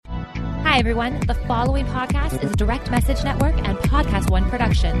Hi, everyone. The following podcast is a Direct Message Network and Podcast One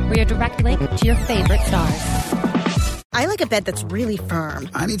production. We're your direct link to your favorite stars. I like a bed that's really firm.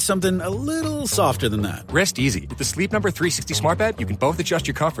 I need something a little softer than that. Rest easy. With the Sleep Number 360 smart bed, you can both adjust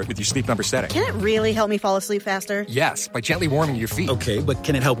your comfort with your Sleep Number setting. Can it really help me fall asleep faster? Yes, by gently warming your feet. Okay, but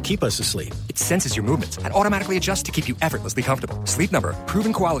can it help keep us asleep? It senses your movements and automatically adjusts to keep you effortlessly comfortable. Sleep Number,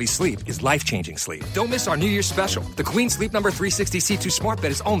 proven quality sleep is life-changing sleep. Don't miss our New Year's special. The Queen Sleep Number 360 C2 smart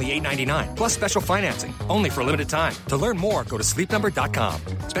bed is only $8.99, plus special financing, only for a limited time. To learn more, go to sleepnumber.com.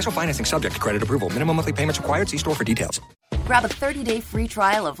 Special financing subject to credit approval. Minimum monthly payments required. See store for details. Grab a 30-day free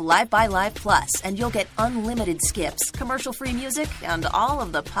trial of Live by Live Plus, and you'll get unlimited skips, commercial-free music, and all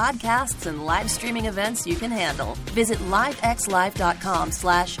of the podcasts and live streaming events you can handle. Visit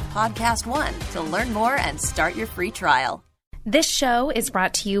livexlive.com/podcast1 to learn more and start your free trial. This show is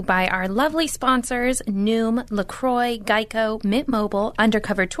brought to you by our lovely sponsors, Noom, LaCroix, Geico, Mint Mobile,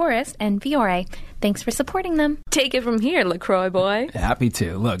 Undercover Tourist, and Viore. Thanks for supporting them. Take it from here, LaCroix boy. Happy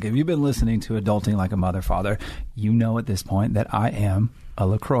to. Look, if you've been listening to Adulting Like a Mother Father, you know at this point that I am a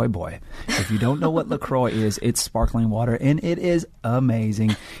LaCroix boy. If you don't know what LaCroix is, it's sparkling water, and it is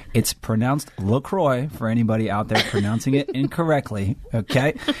amazing. It's pronounced LaCroix for anybody out there pronouncing it incorrectly,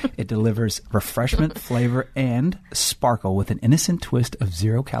 okay? It delivers refreshment, flavor, and sparkle with an innocent twist of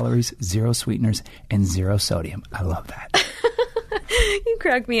 0 calories, 0 sweeteners, and 0 sodium. I love that. You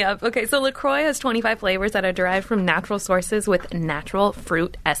crack me up. Okay, so LaCroix has 25 flavors that are derived from natural sources with natural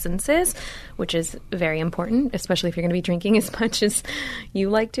fruit essences, which is very important, especially if you're going to be drinking as much as you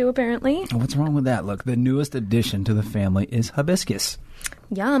like to, apparently. What's wrong with that? Look, the newest addition to the family is hibiscus.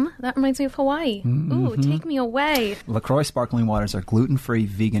 Yum. That reminds me of Hawaii. Mm-hmm. Ooh, take me away. LaCroix sparkling waters are gluten-free,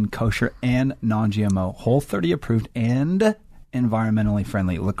 vegan, kosher, and non-GMO, Whole30 approved, and environmentally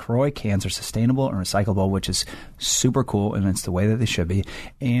friendly. LaCroix cans are sustainable and recyclable, which is super cool, and it's the way that they should be.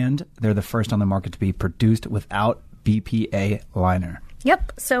 And they're the first on the market to be produced without BPA liner.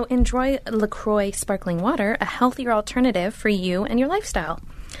 Yep. So enjoy LaCroix sparkling water, a healthier alternative for you and your lifestyle.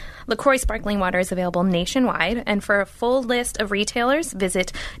 LaCroix sparkling water is available nationwide, and for a full list of retailers,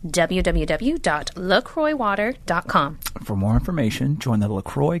 visit www.lacroixwater.com. For more information, join the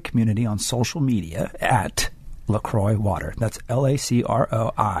LaCroix community on social media at LaCroix Water. That's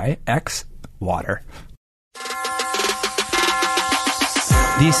LACROIX Water.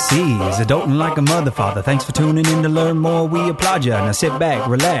 This is Adulting Like a Mother Father. Thanks for tuning in to learn more. We applaud ya. Now sit back,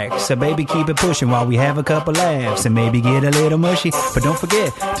 relax. So baby, keep it pushing while we have a couple laughs and maybe get a little mushy. But don't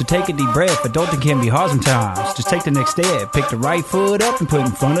forget to take a deep breath. Adulting can be hard sometimes. Just take the next step. Pick the right foot up and put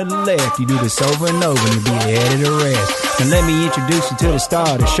in front of the left. You do this over and over and you'll be ahead of the rest. Now let me introduce you to the star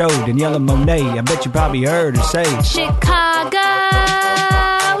of the show, Daniela Monet. I bet you probably heard her say, Chicago,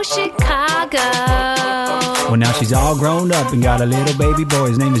 Chicago. Well, now she's all grown up and got a little baby boy.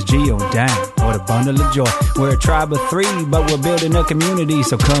 His name is Gio. Dang, what a bundle of joy. We're a tribe of 3, but we're building a community,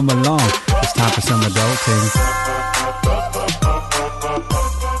 so come along. It's time for some adulting.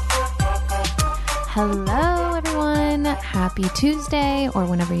 Hello, everyone. Happy Tuesday, or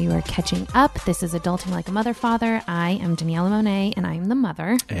whenever you are catching up. This is Adulting Like a Mother Father. I am Daniela Monet, and I am the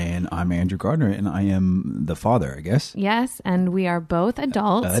mother. And I'm Andrew Gardner, and I am the father, I guess. Yes, and we are both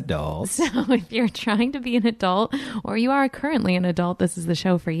adults. Adults. So if you're trying to be an adult, or you are currently an adult, this is the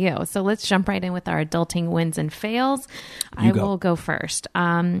show for you. So let's jump right in with our adulting wins and fails. I will go first.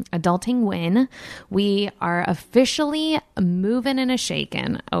 Adulting win. We are officially moving and a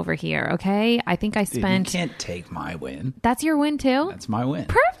shaking over here, okay? I think I spent... Dude, you can't take my win. That's your win too? That's my win.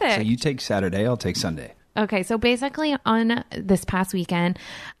 Perfect. So you take Saturday, I'll take Sunday. Okay, so basically on this past weekend,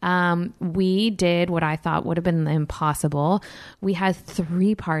 we did what I thought would have been impossible. We had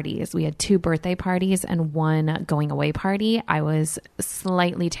 3 parties. We had 2 birthday parties and 1 going away party. I was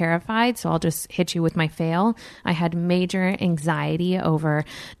slightly terrified, so I'll just hit you with my fail. I had major anxiety over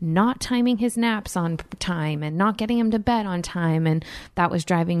not timing his naps on time and not getting him to bed on time, and that was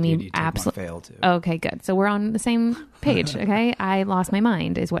driving me absolutely. Fail too. Okay, good. So we're on the same page, okay? I lost my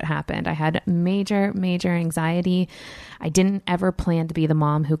mind is what happened. I had major anxiety. I didn't ever plan to be the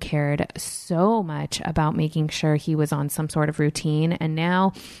mom who cared so much about making sure he was on some sort of routine. And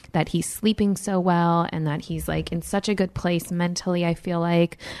now that he's sleeping so well and that he's like in such a good place mentally, I feel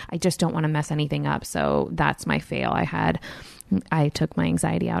like I just don't want to mess anything up. So that's my fail. I took my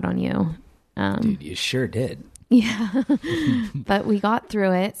anxiety out on you. Dude, you sure did. Yeah, but we got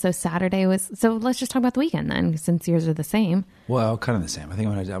through it. So Saturday was, so let's just talk about the weekend then, since yours are the same. Well, kind of the same. I think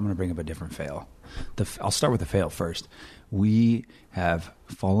I'm going to bring up a different fail. I'll start with the fail first. We have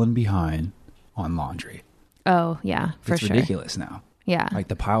fallen behind on laundry. Oh, yeah, for it's sure. Ridiculous now. Yeah. Like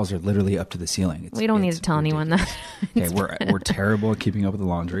the piles are literally up to the ceiling. We don't need to tell anyone that. Okay, we're terrible at keeping up with the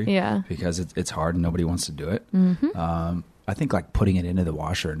laundry. Yeah. Because it's hard and nobody wants to do it. Mm-hmm. I think like putting it into the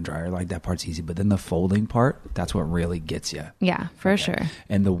washer and dryer, like that part's easy. But then the folding part, that's what really gets you. Yeah, for sure.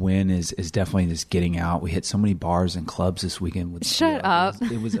 And the win is definitely just getting out. We hit so many bars and clubs this weekend. With Shut up.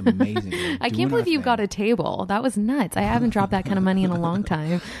 It was amazing. I can't believe you got a table. That was nuts. I haven't dropped that kind of money in a long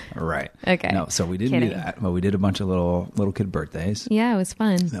time. Right. Okay. No, so we didn't do that, but we did a bunch of little kid birthdays. Yeah, it was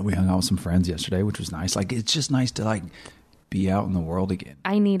fun. Then we hung out with some friends yesterday, which was nice. Like, it's just nice to like be out in the world again.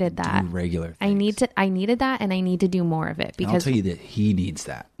 I needed that. Do regular things. I needed that, and I need to do more of it because and I'll tell you that he needs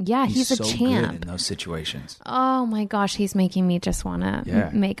that. Yeah, he's a so champ good in those situations. Oh my gosh, he's making me just want to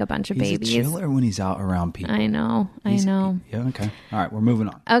make a bunch of babies. He's a chiller when he's out around people. I know. Yeah, okay. All right, we're moving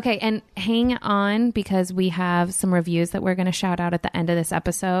on. Okay, and hang on because we have some reviews that we're going to shout out at the end of this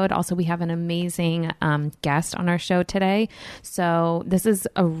episode. Also, we have an amazing guest on our show today. So this is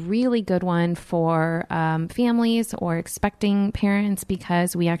a really good one for families or expecting parents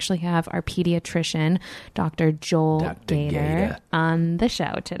because we actually have our pediatrician, Dr. Joel Gator, on the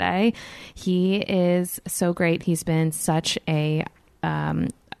show today. He is so great. He's been such a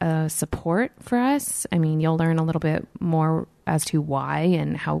support for us. I mean, you'll learn a little bit more as to why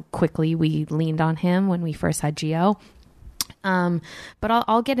and how quickly we leaned on him when we first had Gio. But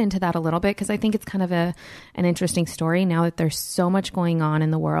I'll get into that a little bit because I think it's kind of an interesting story now that there's so much going on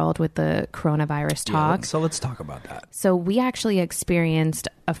in the world with the coronavirus talk. So let's talk about that. So we actually experienced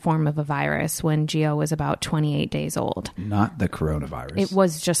a form of a virus when Gio was about 28 days old. Not the coronavirus. It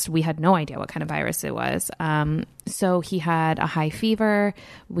was just, we had no idea what kind of virus it was. So he had a high fever.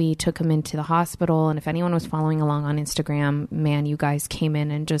 We took him into the hospital. And if anyone was following along on Instagram, man, you guys came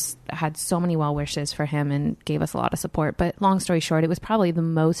in and just had so many well wishes for him and gave us a lot of support. But long story short, it was probably the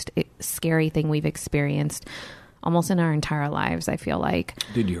most scary thing we've experienced almost in our entire lives, I feel like.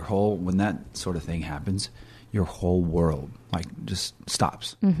 Dude, when that sort of thing happens, your whole world like just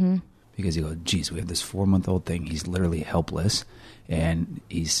stops. Mm-hmm. Because you go, geez, we have this 4-month-old thing. He's literally helpless and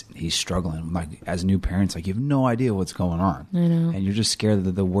he's struggling. Like as new parents, like you have no idea what's going on. I know. And you're just scared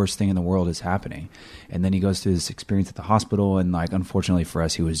that the worst thing in the world is happening. And then he goes through this experience at the hospital. And like, unfortunately for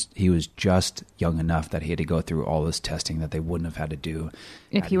us, he was just young enough that he had to go through all this testing that they wouldn't have had to do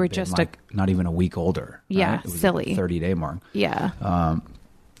if he were just like not even a week older. Yeah. Right? It was silly. Like 30-day mark. Yeah.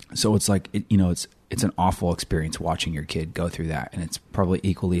 So it's like, it's an awful experience watching your kid go through that. And it's probably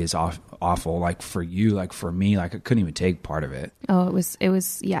equally as awful, like for you, like for me, like I couldn't even take part of it. Oh, it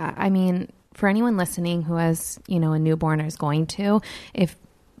was, yeah. I mean, for anyone listening who has, a newborn or is going to, if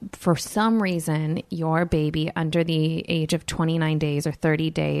for some reason your baby under the age of 29 days or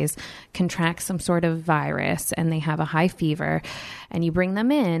 30 days contracts some sort of virus and they have a high fever and you bring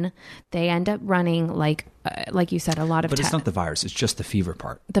them in, they end up running like you said, a lot of But it's not the virus. It's just the fever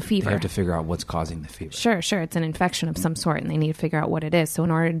part. The fever. They have to figure out what's causing the fever. Sure. It's an infection of some sort and they need to figure out what it is. So in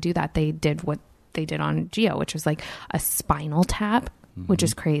order to do that, they did what they did on Gio, which was like a spinal tap, which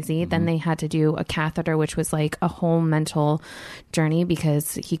is crazy. Then they had to do a catheter, which was like a whole mental journey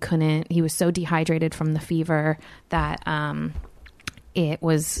because he was so dehydrated from the fever that it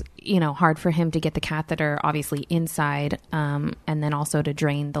was, hard for him to get the catheter obviously inside and then also to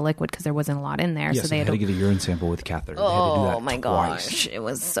drain the liquid because there wasn't a lot in there. Yeah, so they had to get a urine sample with catheter. Oh my gosh. It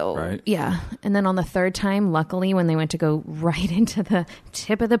was so, right? Yeah. And then on the third time, luckily, when they went to go right into the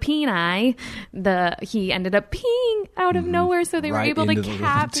tip of the peni, he ended up peeing out of nowhere. So they were able to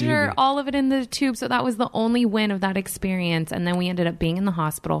capture all of it in the tube. So that was the only win of that experience. And then we ended up being in the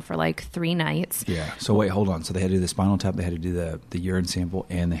hospital for like 3 nights. Yeah. So wait, hold on. So they had to do the spinal tap, they had to do the urine sample,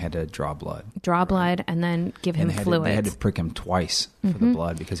 and they had to draw blood. Blood and then give him fluids. They had to prick him twice for the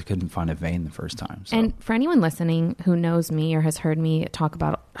blood because he couldn't find a vein the first time. So. And for anyone listening who knows me or has heard me talk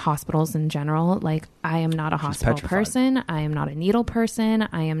about hospitals in general, like I am not a hospital person. I am not a needle person.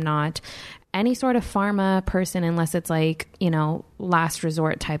 I am not any sort of pharma person unless it's like, last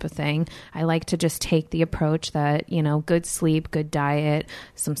resort type of thing. I like to just take the approach that, good sleep, good diet,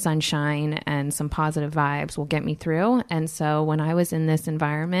 some sunshine and some positive vibes will get me through. And so when I was in this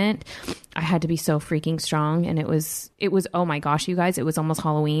environment, I had to be so freaking strong. And it was, oh my gosh, you guys, it was almost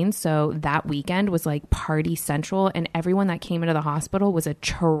Halloween. So that weekend was like party central and everyone that came into the hospital was a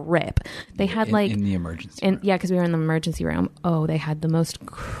trip. They had in the emergency room. Yeah, because we were in the emergency room. Oh, they had the most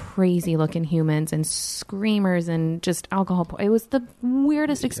crazy looking humans and screamers and just alcohol. It was the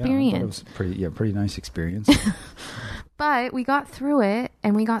weirdest experience. It was pretty nice experience. But we got through it,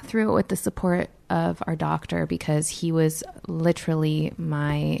 and we got through it with the support of our doctor because he was literally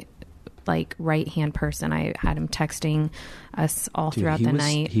my right-hand person. I had him texting us all throughout the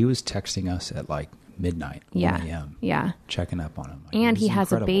night. He was texting us at like midnight, Yeah. 1 a.m. Yeah. checking up on him. Like, And it he was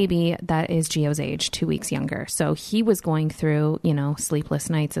has incredible. a baby that is Gio's age, 2 weeks younger. So he was going through, sleepless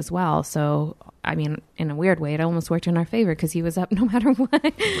nights as well. So, I mean, in a weird way, it almost worked in our favor because he was up no matter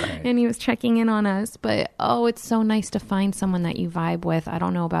what. And he was checking in on us. But, it's so nice to find someone that you vibe with. I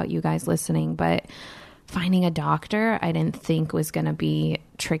don't know about you guys listening, but finding a doctor I didn't think was going to be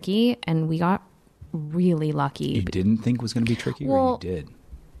tricky. And we got really lucky. You didn't think was going to be tricky, or Well, you did?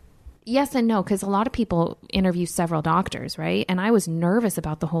 Yes and no, because a lot of people interview several doctors, right? And I was nervous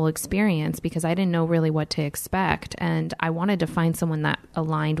about the whole experience because I didn't know really what to expect. And I wanted to find someone that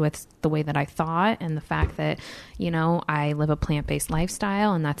aligned with the way that I thought and the fact that, I live a plant-based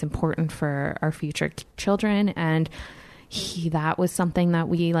lifestyle and that's important for our future children. And that was something that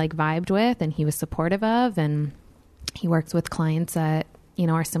we vibed with and he was supportive of. And he works with clients that,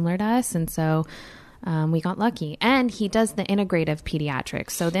 are similar to us. And so we got lucky. And he does the integrative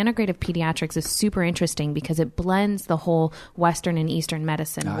pediatrics. So the integrative pediatrics is super interesting because it blends the whole Western and Eastern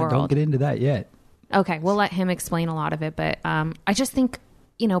medicine world. Don't get into that yet. Okay, we'll let him explain a lot of it. But I just think,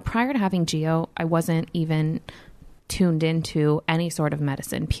 prior to having Gio, I wasn't even tuned into any sort of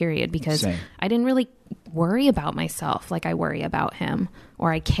medicine, period, because Same. I didn't really worry about myself like I worry about him,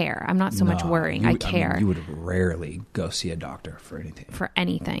 or I care. I'm not so much worrying. I care. You would rarely go see a doctor for anything. For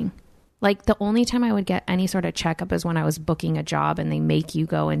anything. Like the only time I would get any sort of checkup is when I was booking a job and they make you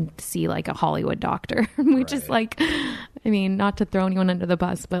go and see a Hollywood doctor, which is not to throw anyone under the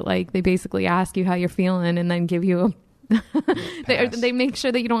bus, but they basically ask you how you're feeling and then give you they make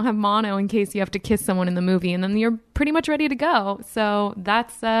sure that you don't have mono in case you have to kiss someone in the movie, and then you're pretty much ready to go. So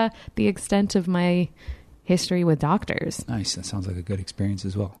that's the extent of my history with doctors. Nice. That sounds like a good experience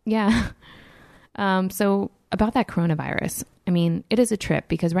as well. Yeah. So about that coronavirus, I mean, it is a trip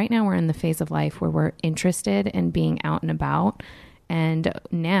because right now we're in the phase of life where we're interested in being out and about. And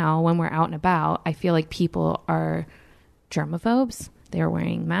now when we're out and about, I feel like people are germaphobes. They're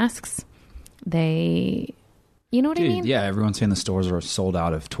wearing masks. You know what I mean? Yeah, everyone's saying the stores are sold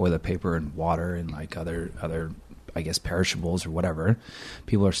out of toilet paper and water and other, I guess, perishables or whatever.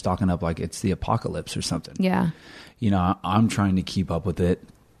 People are stocking up like it's the apocalypse or something. Yeah. I'm trying to keep up with it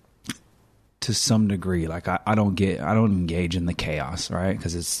to some degree. I don't engage in the chaos, right?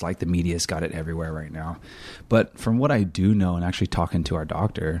 Because it's like the media's got it everywhere right now. But from what I do know, and actually talking to our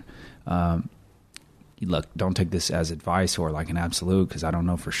doctor, look, don't take this as advice or an absolute, because I don't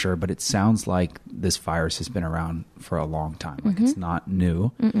know for sure, but it sounds like this virus has been around for a long time. It's not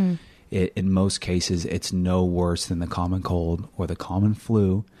new. In most cases, it's no worse than the common cold or the common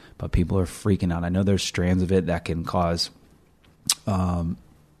flu, but people are freaking out. I know there's strands of it that can cause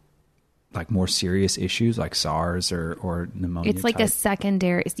more serious issues like SARS or pneumonia. It's like a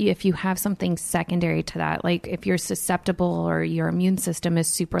secondary, if you have something secondary to that, like if you're susceptible or your immune system is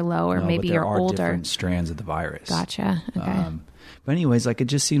super low, or maybe you're older. Different strands of the virus. Gotcha. Okay. But anyways, it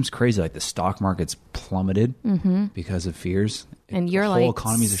just seems crazy. The stock market's plummeted because of fears. And you're the whole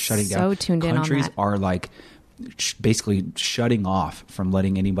economies are shutting down. So tuned in on that. Countries are basically shutting off from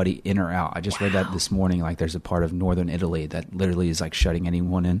letting anybody in or out. I just read that this morning. There's a part of northern Italy that literally is shutting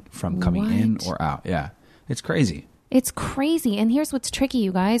anyone in from coming in or out. Yeah, it's crazy. It's crazy. And here's what's tricky,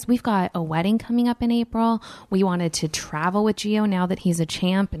 you guys. We've got a wedding coming up in April. We wanted to travel with Gio now that he's a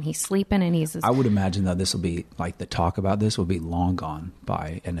champ and he's sleeping and he's... I would imagine that this will be, the talk about this will be long gone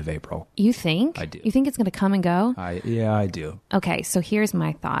by end of April. You think? I do. You think it's going to come and go? Yeah, I do. Okay, so here's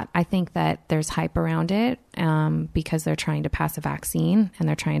my thought. I think that there's hype around it because they're trying to pass a vaccine and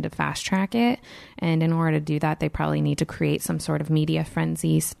they're trying to fast track it. And in order to do that, they probably need to create some sort of media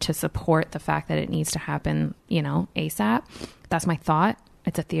frenzies to support the fact that it needs to happen, ASAP. That's my thought.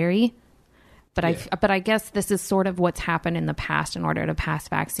 It's a theory. But I guess this is sort of what's happened in the past in order to pass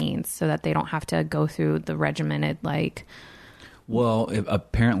vaccines so that they don't have to go through the regimented Well,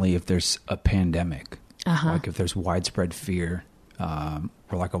 apparently if there's a pandemic, if there's widespread fear or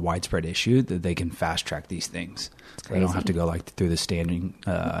a widespread issue, that they can fast track these things. They don't have to go through the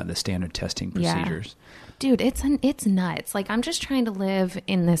standard testing procedures. Yeah. Dude, it's nuts. I'm just trying to live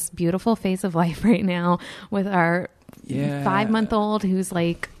in this beautiful phase of life right now with our 5-month-old who's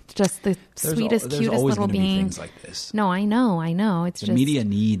just the sweetest, cutest little being. Things like this. No, I know. It's the media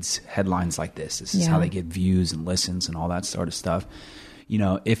needs headlines like this. This is how they get views and listens and all that sort of stuff.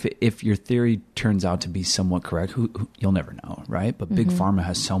 If your theory turns out to be somewhat correct, who you'll never know, right? But Big Pharma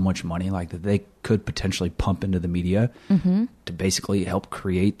has so much money that they could potentially pump into the media to basically help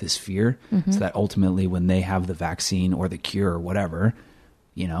create this fear, so that ultimately when they have the vaccine or the cure or whatever,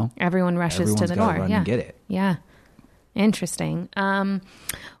 everyone rushes to the door. Run and get it. Yeah. Interesting.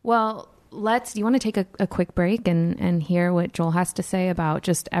 Well, do you want to take a quick break and hear what Joel has to say about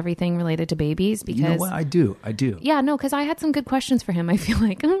just everything related to babies? Because you know what? I do. Yeah, no, because I had some good questions for him. I feel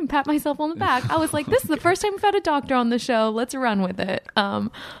like I'm going to pat myself on the back. I was like, this is the first time we've had a doctor on the show. Let's run with it.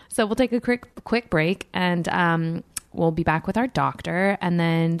 So we'll take a quick break, and we'll be back with our doctor, and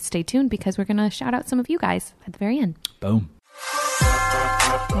then stay tuned because we're going to shout out some of you guys at the very end. Boom.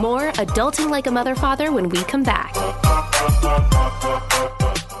 More Adulting Like a Mother Father when we come back.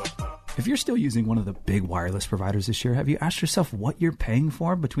 If you're still using one of the big wireless providers this year, have you asked yourself what you're paying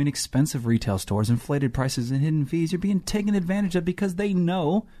for? Between expensive retail stores, inflated prices, and hidden fees, you're being taken advantage of because they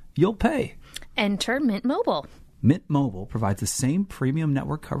know you'll pay. Enter Mint Mobile. Mint Mobile provides the same premium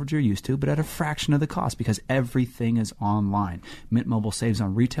network coverage you're used to, but at a fraction of the cost because everything is online. Mint Mobile saves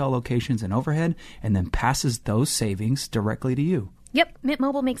on retail locations and overhead and then passes those savings directly to you. Yep, Mint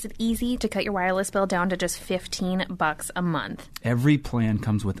Mobile makes it easy to cut your wireless bill down to just $15 a month. Every plan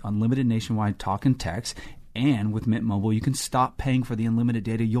comes with unlimited nationwide talk and text, and with Mint Mobile, you can stop paying for the unlimited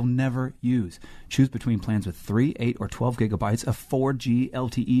data you'll never use. Choose between plans with 3, 8, or 12 gigabytes of 4G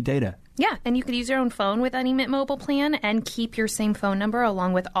LTE data. Yeah, and you could use your own phone with any Mint Mobile plan and keep your same phone number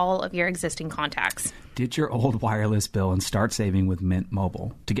along with all of your existing contacts. Ditch your old wireless bill and start saving with Mint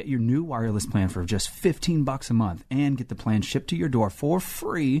Mobile. To get your new wireless plan for just $15 a month and get the plan shipped to your door for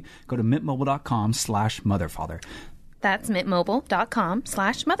free, go to mintmobile.com/motherfather. That's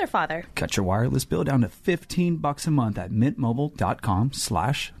mintmobile.com/motherfather. Cut your wireless bill down to $15 a month at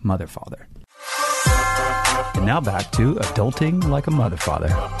mintmobile.com/motherfather. And now back to Adulting Like a Mother Father.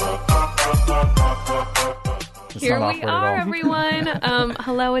 Here we are, everyone.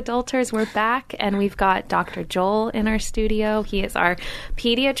 Hello, adulters. We're back, and we've got Dr. Joel in our studio. He is our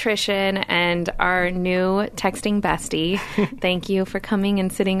pediatrician and our new texting bestie. Thank you for coming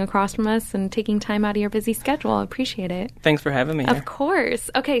and sitting across from us and taking time out of your busy schedule. I appreciate it. Thanks for having me here. Of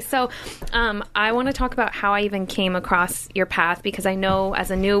course. Okay, so I want to talk about how I even came across your path, because I know as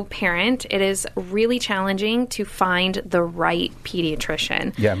a new parent, it is really challenging to find the right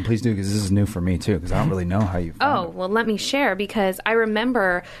pediatrician. Yeah, and please do, because this is new for me, too, because I don't really know how you found it. Well, let me share, because I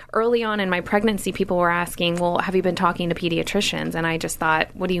remember early on in my pregnancy, people were asking, well, have you been talking to pediatricians? And I just thought,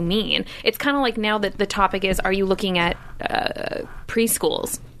 what do you mean? It's kind of like now that the topic is, are you looking at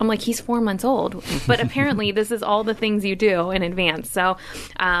preschools? I'm like, he's 4 months old. But apparently this is all the things you do in advance. So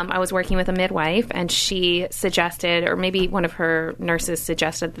I was working with a midwife, and she suggested, or maybe one of her nurses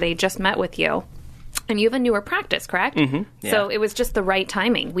suggested, that they just met with you. And you have a newer practice, correct? Mm-hmm. Yeah. So it was just the right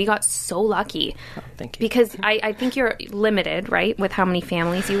timing. We got so lucky. Oh, thank you. Because I think you're limited, right, with how many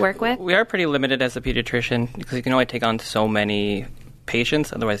families you work with? We are pretty limited as a pediatrician because you can only take on so many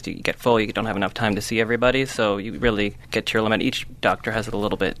patients. Otherwise, you get full. You don't have enough time to see everybody. So you really get to your limit. Each doctor has a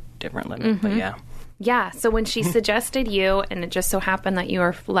little bit different limit, Mm-hmm. but yeah. Yeah, so when she suggested you, and it just so happened that you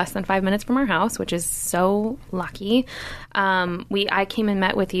are less than 5 minutes from our house, which is so lucky, I came and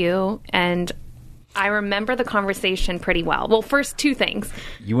met with you, and I remember the conversation pretty well. Well, first, two things.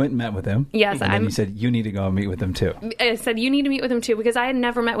 You went and met with him. Yes. And then you said, you need to go and meet with him, too. I said, you need to meet with him, too, because I had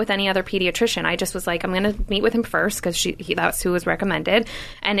never met with any other pediatrician. I just was like, I'm going to meet with him first, because that's who was recommended.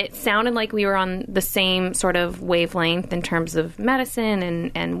 And it sounded like we were on the same sort of wavelength in terms of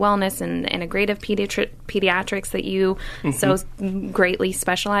medicine and wellness and integrative pediatrics that you so greatly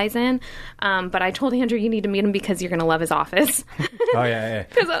specialize in. But I told Andrew, you need to meet him because you're going to love his office. Oh, yeah.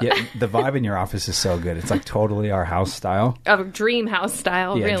 Yeah, the vibe in your office is so good. It's like totally our house style. A dream house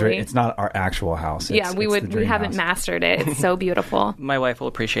style, yeah, really. It's not our actual house. We haven't house. mastered it. It's so beautiful. My wife will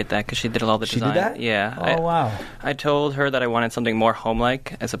appreciate that because she did all the design. She did that? Yeah. Oh, wow. I told her that I wanted something more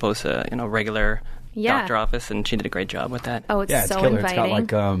home-like as opposed to, regular doctor office, and she did a great job with that. Oh, it's it's so killer. inviting. It's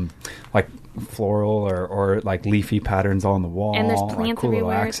got like floral or like leafy patterns on the wall. And there's plants like cool little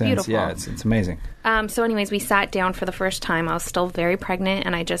everywhere. accents. It's beautiful. Yeah, it's amazing. So anyways, we sat down for the first time. I was still very pregnant,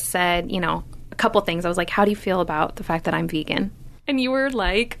 and I just said, a couple things. I was like, how do you feel about the fact that I'm vegan? And you were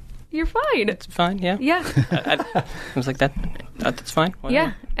like, you're fine. It's fine, yeah. Yeah. I was like, that's fine. Whatever.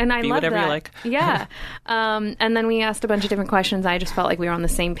 Yeah, and I Be love whatever that. you like. Yeah. And then we asked a bunch of different questions. I just felt like we were on the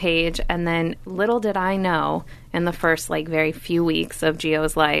same page. And then little did I know, in the first very few weeks of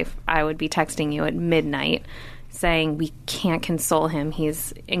Gio's life, I would be texting you at midnight saying, we can't console him.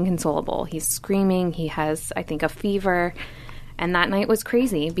 He's inconsolable. He's screaming. He has, I think, a fever. And that night was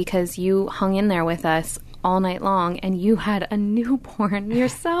crazy because you hung in there with us all night long, and you had a newborn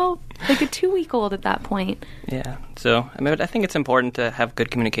yourself, like a 2-week-old at that point. Yeah. So, I think it's important to have good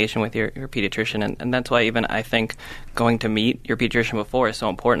communication with your pediatrician, and that's why even I think going to meet your pediatrician before is so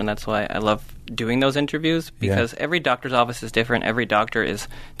important, and that's why I love doing those interviews, because every doctor's office is different, every doctor is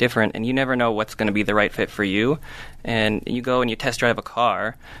different, and you never know what's going to be the right fit for you. And you go and you test drive a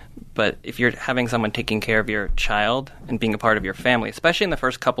car, But if you're having someone taking care of your child and being a part of your family, especially in the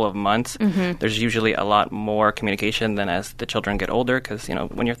first couple of months, there's usually a lot more communication than as the children get older. Because,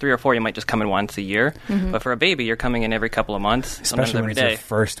 when you're 3 or 4, you might just come in once a year. But for a baby, you're coming in every couple of months, sometimes Especially every when it's day. your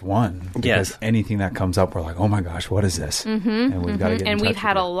first one. Because anything that comes up, we're like, oh my gosh, what is this? And we've got to get in And touch we've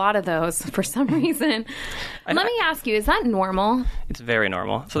had with a lot of those for some reason. Let me ask you, is that normal? It's very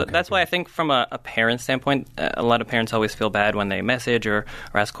normal. So that's why I think from a parent standpoint, a lot of parents always feel bad when they message or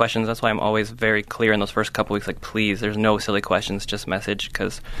ask questions. That's why I'm always very clear in those first couple weeks, like, please, there's no silly questions, just message.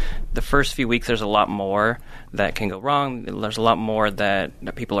 Because the first few weeks, there's a lot more that can go wrong. There's a lot more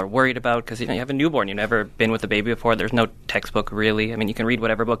that people are worried about because you have a newborn. You've never been with a baby before. There's no textbook, really. I mean, you can read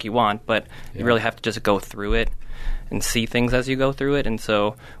whatever book you want, but you really have to just go through it and see things as you go through it. And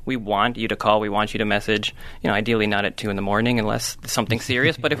so we want you to call, we want you to message, ideally not at 2 a.m. unless something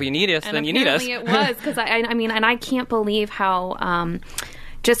serious, but if you need us, then you need us. It was, because I mean, and I can't believe how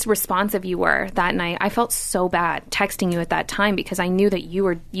just responsive you were that night. I felt so bad texting you at that time because I knew that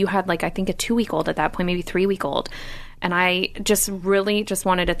you had I think a 2-week-old at that point, maybe 3-week-old. And I just really just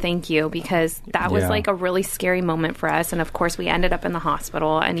wanted to thank you because that was like a really scary moment for us. And of course we ended up in the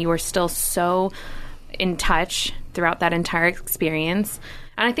hospital and you were still so in touch throughout that entire experience.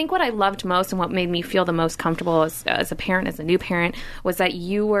 And I think what I loved most and what made me feel the most comfortable as a parent, as a new parent, was that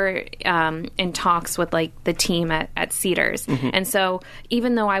you were in talks with the team at Cedars. And so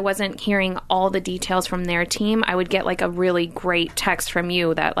even though I wasn't hearing all the details from their team, I would get a really great text from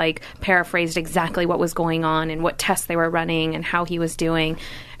you that paraphrased exactly what was going on and what tests they were running and how he was doing.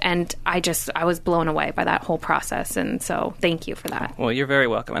 And I was blown away by that whole process. And so thank you for that. Well, you're very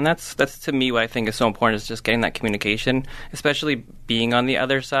welcome. And that's to me what I think is so important is just getting that communication, especially being on the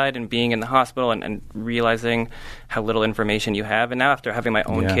other side and being in the hospital and realizing how little information you have. And now after having my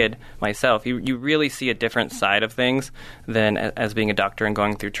own kid myself, you really see a different side of things than as being a doctor and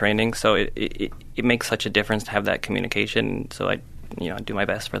going through training. So it makes such a difference to have that communication. So I do my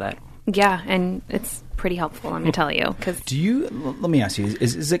best for that. Yeah, and it's pretty helpful, let me tell you. Let me ask you,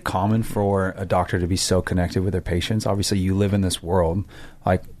 is it common for a doctor to be so connected with their patients? Obviously, you live in this world.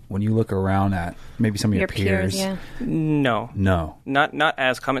 When you look around at maybe some of your peers. No. Not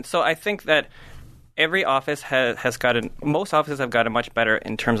as common. So I think that every office most offices have gotten much better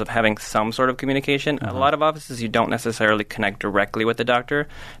in terms of having some sort of communication. A lot of offices, you don't necessarily connect directly with the doctor.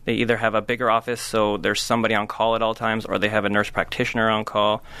 They either have a bigger office, so there's somebody on call at all times, or they have a nurse practitioner on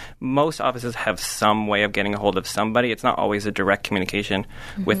call. Most offices have some way of getting a hold of somebody. It's not always a direct communication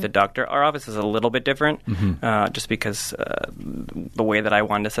with the doctor. Our office is a little bit different, just because the way that I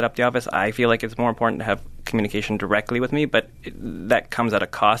wanted to set up the office, I feel like it's more important to have communication directly with me, but that comes at a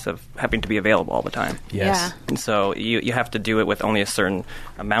cost of having to be available all the time. Yes. Yeah. And so you have to do it with only a certain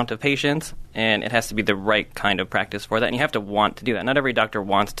amount of patients, and it has to be the right kind of practice for that. And you have to want to do that. Not every doctor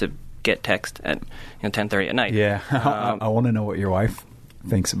wants to get text at 10:30 at night. Yeah. I want to know what your wife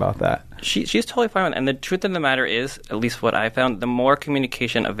thinks about that. She's totally fine with it. And the truth of the matter is, at least what I found, the more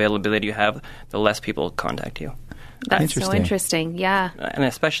communication availability you have, the less people contact you. That's so interesting, yeah. And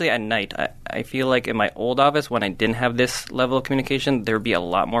especially at night. I feel like in my old office, when I didn't have this level of communication, there would be a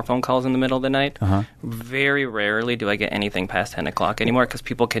lot more phone calls in the middle of the night. Very rarely do I get anything past 10 o'clock anymore because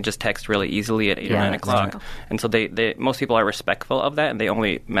people can just text really easily at 8 or 9 o'clock. True. And so most people are respectful of that, and they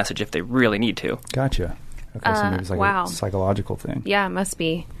only message if they really need to. Gotcha. Okay, so maybe it's a psychological thing. Yeah, it must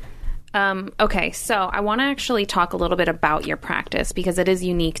be. Okay, so I want to actually talk a little bit about your practice because it is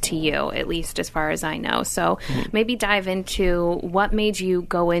unique to you, at least as far as I know. So maybe dive into what made you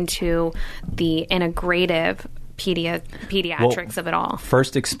go into the integrative pediatrics of it all.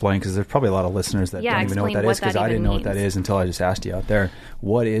 First explain, because there's probably a lot of listeners that don't even know what that is, because I didn't know what that is until I just asked you out there.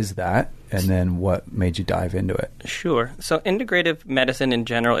 What is that? And then what made you dive into it? Sure. So integrative medicine in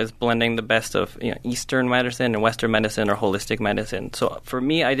general is blending the best of Eastern medicine and Western medicine or holistic medicine. So for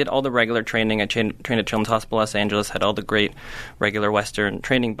me, I did all the regular training. I trained at Children's Hospital Los Angeles, had all the great regular Western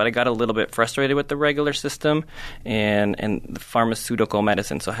training, but I got a little bit frustrated with the regular system and the pharmaceutical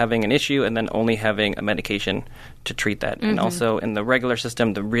medicine. So having an issue and then only having a medication to treat that. And also in the regular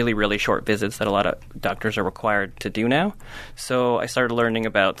system, the really, really short visits that a lot of doctors are required to do now. So I started learning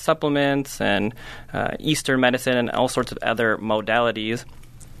about supplements and Eastern medicine and all sorts of other modalities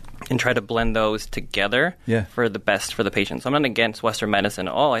and try to blend those together for the best for the patient. So I'm not against Western medicine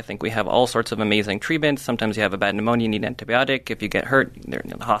at all. I think we have all sorts of amazing treatments. Sometimes you have a bad pneumonia, you need an antibiotic. If you get hurt, in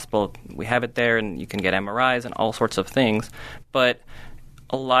the hospital, we have it there, and you can get MRIs and all sorts of things. But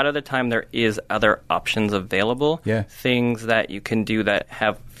a lot of the time there is other options available, things that you can do that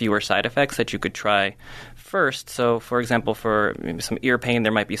have fewer side effects that you could try first. So, for example, for maybe some ear pain,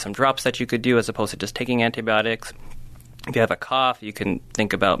 there might be some drops that you could do as opposed to just taking antibiotics. If you have a cough, you can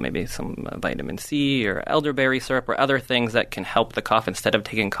think about maybe some vitamin C or elderberry syrup or other things that can help the cough instead of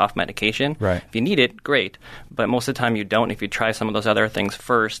taking cough medication. Right. If you need it, great. But most of the time you don't. If you try some of those other things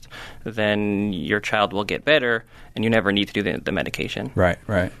first, then your child will get better and you never need to do the medication. Right,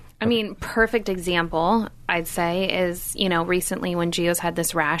 right. I mean, perfect example, I'd say, is, recently when Gio's had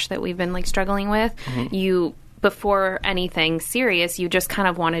this rash that we've been struggling with, before anything serious, you just kind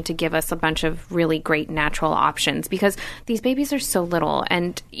of wanted to give us a bunch of really great natural options because these babies are so little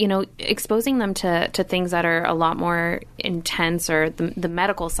and, exposing them to things that are a lot more intense or the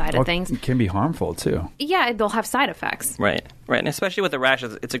medical side of things. It can be harmful too. Yeah, they'll have side effects. Right. And especially with the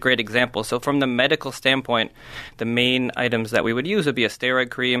rashes, it's a great example. So from the medical standpoint, the main items that we would use would be a steroid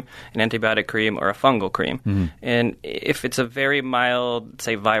cream, an antibiotic cream, or a fungal cream. Mm-hmm. And if it's a very mild,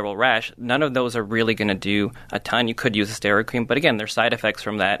 say, viral rash, none of those are really going to do a ton. You could use a steroid cream, but again, there's side effects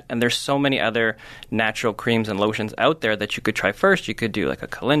from that. And there's so many other natural creams and lotions out there that you could try first. You could do like a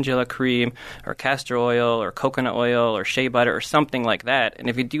calendula cream or castor oil or coconut oil or shea butter or something like that. And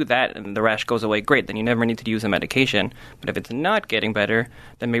if you do that and the rash goes away, great. Then you never need to use a medication. But if it's not getting better,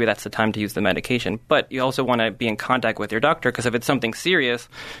 then maybe that's the time to use the medication. But you also want to be in contact with your doctor because if it's something serious,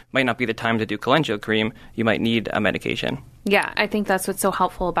 might not be the time to do calendula cream. You might need a medication. Yeah, I think that's what's so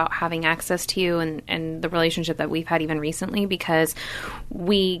helpful about having access to you and the relationship that we've had even recently because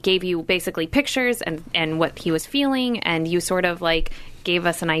we gave you basically pictures and what he was feeling and you sort of gave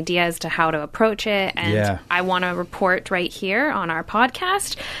us an idea as to how to approach it. And I want to report right here on our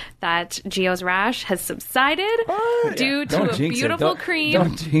podcast that Gio's rash has subsided due to a beautiful cream.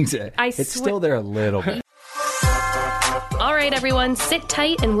 Don't jinx it. It's still there a little bit. All right, everyone, sit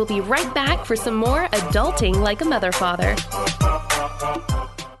tight and we'll be right back for some more Adulting Like a Mother Father.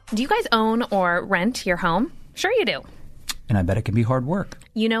 Do you guys own or rent your home? Sure you do. And I bet it can be hard work.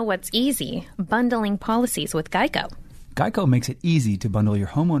 You know what's easy? Bundling policies with Geico. Geico makes it easy to bundle your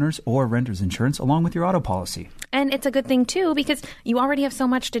homeowners or renter's insurance along with your auto policy. And it's a good thing, too, because you already have so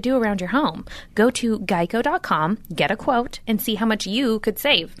much to do around your home. Go to geico.com, get a quote, and see how much you could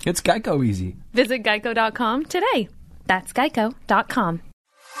save. It's Geico easy. Visit geico.com today. That's geico.com.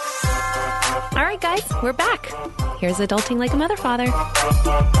 All right, guys, we're back. Here's Adulting Like a Mother Father.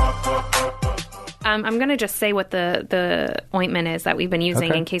 I'm going to just say what the ointment is that we've been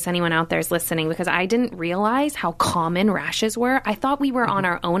using in case anyone out there is listening, because I didn't realize how common rashes were. I thought we were on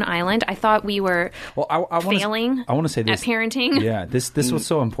our own island. I thought we were failing I want to say this. at parenting. Yeah, this was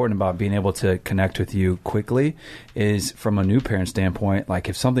so important about being able to connect with you quickly is from a new parent standpoint, like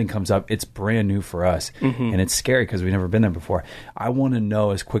if something comes up, it's brand new for us and it's scary because we've never been there before. I want to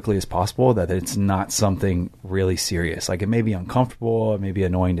know as quickly as possible that it's not something really serious. Like it may be uncomfortable, it may be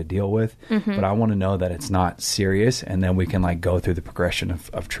annoying to deal with, but I want to know that it's not serious and then we can go through the progression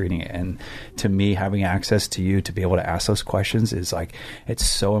of treating it. And to me, having access to you to be able to ask those questions is it's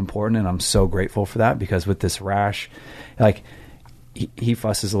so important, and I'm so grateful for that because with this rash, he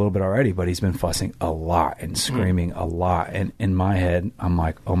fusses a little bit already, but he's been fussing a lot and screaming a lot. And in my head, I'm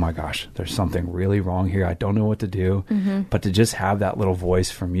like, oh my gosh, there's something really wrong here. I don't know what to do. But to just have that little voice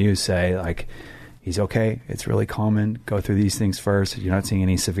from you say he's okay. It's really common. Go through these things first. You're not seeing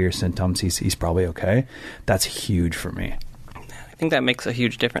any severe symptoms. He's probably okay. That's huge for me. I think that makes a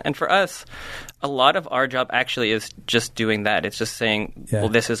huge difference. And for us, a lot of our job actually is just doing that. It's just saying, well,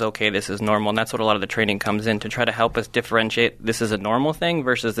 this is okay, this is normal. And that's what a lot of the training comes in, to try to help us differentiate this is a normal thing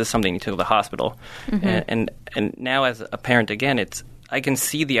versus this is something you took to the hospital. And now as a parent, again, I can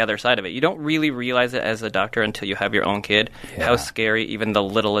see the other side of it. You don't really realize it as a doctor until you have your own kid, how scary even the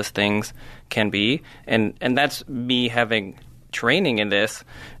littlest things can be. And that's me having training in this.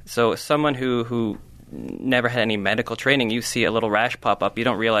 So someone who never had any medical training, you see a little rash pop up, you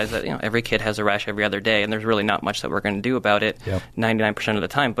don't realize that every kid has a rash every other day, and there's really not much that we're going to do about it 99% of the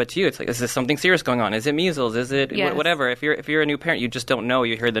time. But to you, it's is this something serious going on? Is it measles? Is it whatever? If you're a new parent, you just don't know.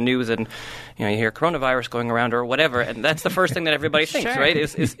 You hear the news and you hear coronavirus going around or whatever, and that's the first thing that everybody thinks, right?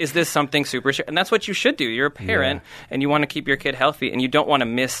 Is this something super serious? And that's what you should do. You're a parent, and you want to keep your kid healthy, and you don't want to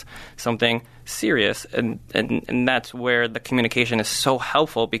miss something serious, and that's where the communication is so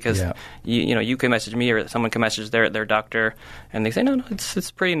helpful, because you can message me or someone can message their doctor and they say no,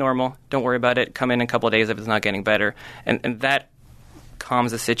 it's pretty normal, don't worry about it, come in a couple of days if it's not getting better, and that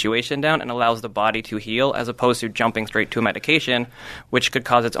calms the situation down and allows the body to heal, as opposed to jumping straight to a medication, which could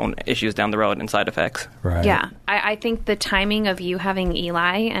cause its own issues down the road and side effects. Right. Yeah. I think the timing of you having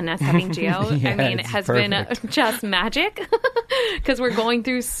Eli and us having Gio, it has been just magic because we're going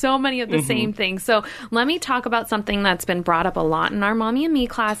through so many of the same things. So let me talk about something that's been brought up a lot in our Mommy and Me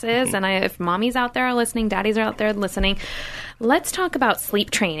classes. And if mommies out there are listening, daddies are out there listening, let's talk about sleep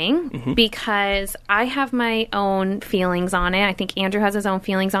training because I have my own feelings on it. I think Andrew has his own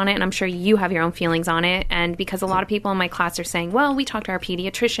feelings on it, and I'm sure you have your own feelings on it. And because a lot of people in my class are saying, well, we talked to our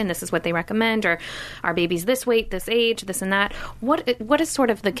pediatrician, this is what they recommend, or our baby's this weight, this age, this and that. What is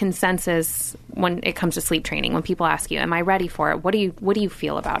sort of the consensus when it comes to sleep training? When people ask you, am I ready for it? What do you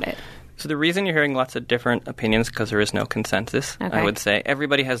feel about it? So the reason you're hearing lots of different opinions because there is no consensus, I would say.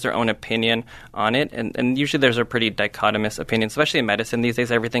 Everybody has their own opinion on it, and usually there's a pretty dichotomous opinion, especially in medicine these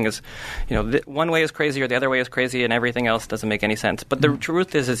days. Everything is, one way is crazy or the other way is crazy, and everything else doesn't make any sense. But the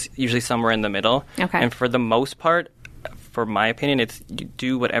truth is it's usually somewhere in the middle. Okay. And for the most part, for my opinion, it's you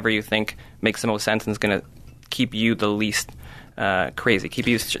do whatever you think makes the most sense and is going to keep you the least crazy,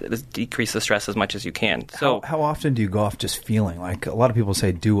 decrease the stress as much as you can. So how often do you go off just feeling? Like a lot of people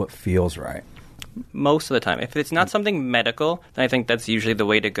say, do what feels right. Most of the time. If it's not something medical, then I think that's usually the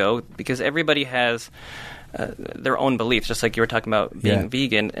way to go because everybody has their own beliefs, just like you were talking about being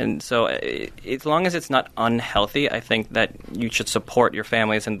vegan. And so as long as it's not unhealthy, I think that you should support your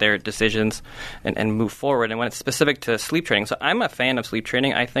families and their decisions and move forward. And when it's specific to sleep training, so I'm a fan of sleep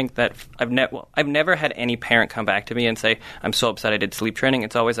training. I think that I've never had any parent come back to me and say, I'm so upset I did sleep training.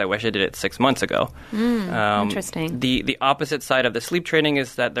 It's always, I wish I did it 6 months ago. Interesting. The opposite side of the sleep training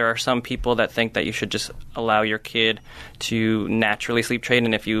is that there are some people that think that you should just allow your kid to naturally sleep train,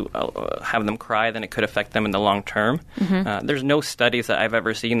 and if you have them cry, then it could affect them in the long term. There's no studies that I've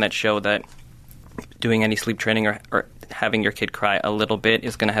ever seen that show that doing any sleep training or having your kid cry a little bit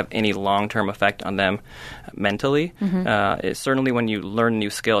is going to have any long-term effect on them mentally. Certainly when you learn a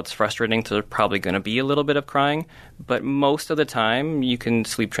new skill, it's frustrating, so there's probably going to be a little bit of crying. But most of the time, you can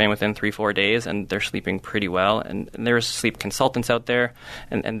sleep train within 3-4 days, and they're sleeping pretty well. And there's sleep consultants out there,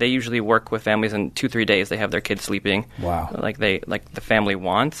 and they usually work with families in 2-3 days. They have their kids sleeping like the family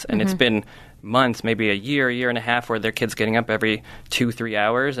wants. And it's been months, maybe a year and a half, where their kid's getting up every 2-3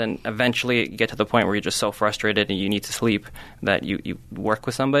 hours, and eventually you get to the point where you're just so frustrated and you need to sleep that you work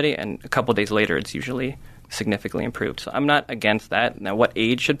with somebody, and a couple of days later it's usually significantly improved. So I'm not against that. Now, what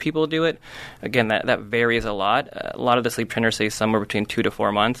age should people do it? Again, that varies a lot. A lot of the sleep trainers say somewhere between 2 to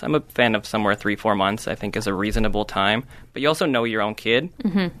 4 months. I'm a fan of somewhere 3-4 months, I think is a reasonable time. But you also know your own kid.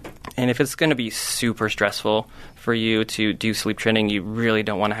 And if it's going to be super stressful for you to do sleep training, you really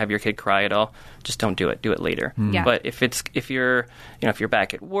don't want to have your kid cry at all, just don't do it. Do it later. But if you're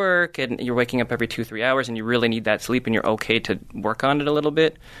back at work and you're waking up every 2-3 hours and you really need that sleep and you're okay to work on it a little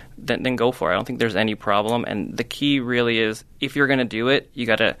bit, then go for it. I don't think there's any problem. And the key really is, if you're going to do it, you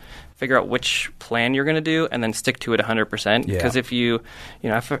got to figure out which plan you're going to do and then stick to it 100%. Because if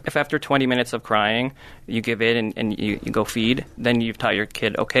if after 20 minutes of crying you give in and you go feed, then you've taught your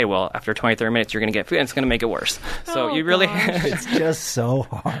kid, okay, well, after 20-30 minutes you're going to get food, and it's going to make it worse. So you really it's just so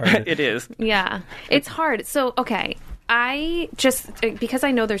hard. It is. Yeah, it's hard. So okay, I just, because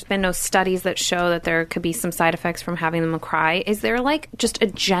I know there's been no studies that show that there could be some side effects from having them cry, is there like just a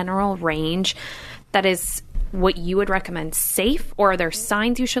general range that is what you would recommend safe, or are there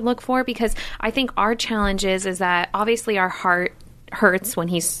signs you should look for? Because I think our challenge is that obviously our heart hurts when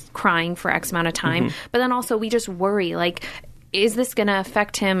he's crying for X amount of time, but then also we just worry, like, is this going to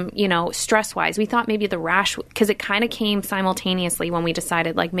affect him, stress-wise? We thought maybe the rash, because it kind of came simultaneously when we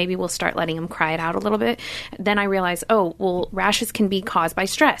decided, like, maybe we'll start letting him cry it out a little bit. Then I realized, rashes can be caused by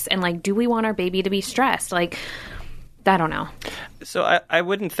stress. And, like, do we want our baby to be stressed? Like, I don't know. So I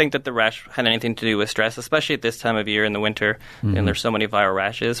wouldn't think that the rash had anything to do with stress, especially at this time of year in the winter, and there's so many viral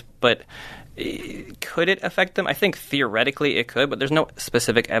rashes. But could it affect them? I think theoretically it could, but there's no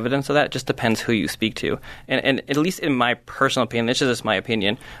specific evidence of that. It just depends who you speak to. And at least in my personal opinion, this is just my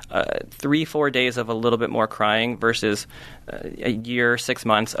opinion, 3-4 days of a little bit more crying versus a year, 6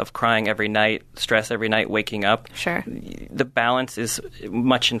 months of crying every night, stress every night, waking up. Sure. The balance is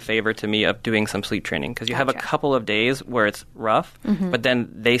much in favor to me of doing some sleep training, because you have a couple of days where it's rough, but then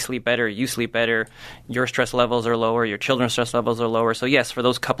they sleep better, you sleep better, your stress levels are lower, your children's stress levels are lower. So yes, for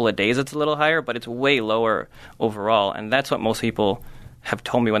those couple of days it's a little higher, but it's way lower overall, and that's what most people have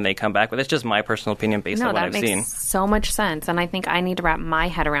told me when they come back. But it's just my personal opinion based on what I've seen. That makes so much sense, and I think I need to wrap my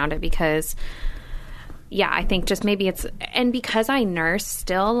head around it, because yeah, I think just maybe it's, and because I nurse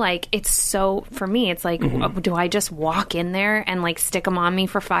still, like, it's so, for me, it's like, do I just walk in there and like stick them on me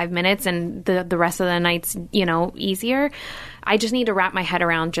for 5 minutes and the rest of the night's, easier? I just need to wrap my head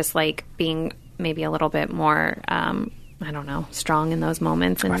around just like being maybe a little bit more, I don't know, strong in those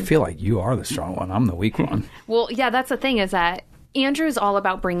moments. And I feel like you are the strong one. I'm the weak one. Well, yeah, that's the thing is that Andrew is all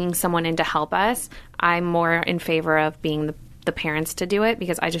about bringing someone in to help us. I'm more in favor of being the parents to do it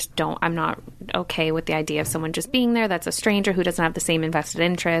because I'm not okay with the idea of someone just being there that's a stranger who doesn't have the same invested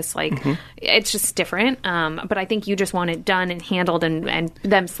interests. Like, it's just different. But I think you just want it done and handled and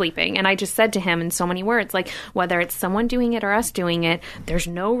them sleeping. And I just said to him in so many words, like, whether it's someone doing it or us doing it, there's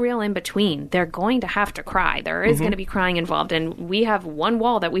no real in between. They're going to have to cry. There is going to be crying involved. And we have one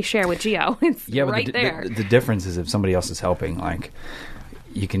wall that we share with Gio. It's right there. The difference is if somebody else is helping, like,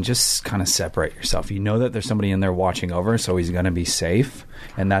 you can just kind of separate yourself. You know that there's somebody in there watching over, so he's going to be safe.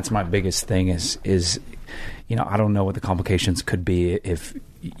 And that's my biggest thing is I don't know what the complications could be if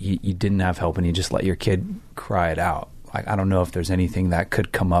you didn't have help and you just let your kid cry it out. Like, I don't know if there's anything that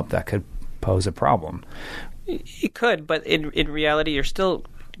could come up that could pose a problem. It could, but in reality, you're still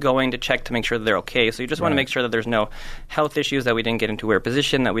going to check to make sure that they're okay. So you just want to make sure that there's no health issues, that we didn't get into a weird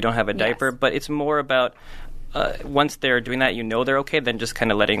position, that we don't have a diaper. But it's more about once they're doing that, they're okay, then just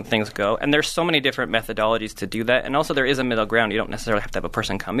kind of letting things go. And there's so many different methodologies to do that. And also there is a middle ground. You don't necessarily have to have a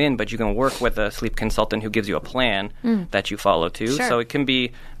person come in, but you can work with a sleep consultant who gives you a plan that you follow too. Sure. So it can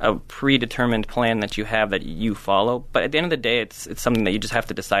be a predetermined plan that you have that you follow. But at the end of the day, it's something that you just have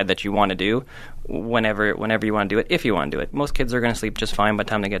to decide that you want to do whenever you want to do it, if you want to do it. Most kids are going to sleep just fine by the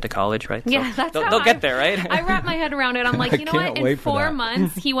time they get to college, right? Yeah, so they'll get there, right? I wrap my head around it. I'm like, you know what? In 4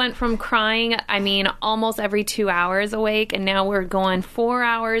 months, he went from crying, almost every 2 hours awake, and now we're going 4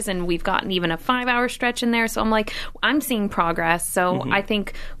 hours, and we've gotten even a 5-hour stretch in there. So I'm like, I'm seeing progress. So I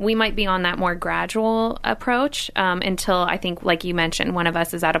think we might be on that more gradual approach until I think, like you mentioned, one of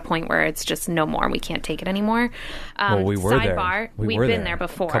us is at a point where it's just no more. We can't take it anymore. Well, we were there. We've been there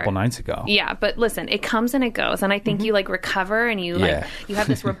before. A couple nights ago. Yeah, but listen, it comes and it goes. And I think you recover and you you have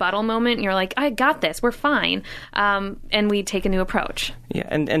this rebuttal moment and you're like, I got this. We're fine. And we take a new approach. Yeah,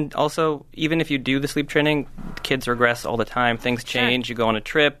 and also, even if you do the sleep training, kids regress all the time. Things change. Sure. You go on a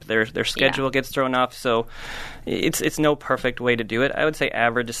trip. Their schedule gets thrown off. So it's no perfect way to do it. I would say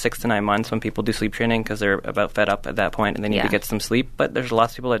average is 6 to 9 months when people do sleep training because they're about fed up at that point and they need to get some sleep. But there's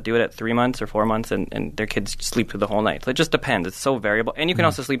lots of people that do it at 3 months or 4 months and their kids sleep through the whole night. So it just depends. It's so variable. And you can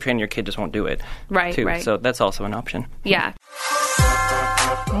also sleep train your kid just won't do it. Right, too. right. So that's also an option. Yeah.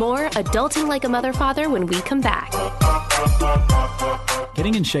 More Adulting Like a Mother Father when we come back.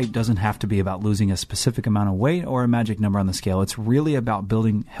 Getting in shape doesn't have to be about losing a specific amount of weight or a magic number on the scale. It's really about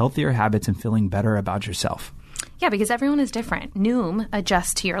building healthier habits and feeling better about yourself. Yeah, because everyone is different. Noom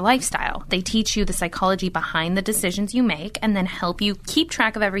adjusts to your lifestyle. They teach you the psychology behind the decisions you make and then help you keep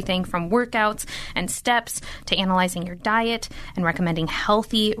track of everything from workouts and steps to analyzing your diet and recommending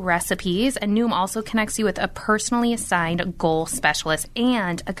healthy recipes. And Noom also connects you with a personally assigned goal specialist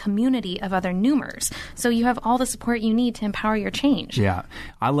and a community of other Noomers. So you have all the support you need to empower your change. Yeah,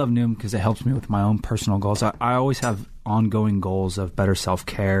 I love Noom because it helps me with my own personal goals. I always have ongoing goals of better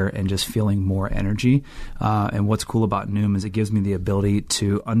self-care and just feeling more energy. And what's cool about Noom is it gives me the ability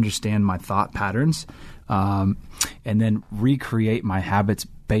to understand my thought patterns and then recreate my habits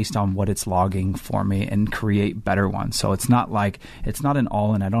based on what it's logging for me and create better ones. So it's not an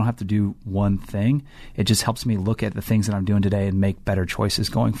all-in. I don't have to do one thing. It just helps me look at the things that I'm doing today and make better choices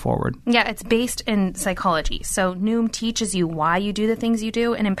going forward. Yeah, it's based in psychology. So Noom teaches you why you do the things you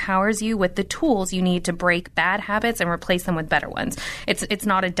do and empowers you with the tools you need to break bad habits and replace them with better ones. It's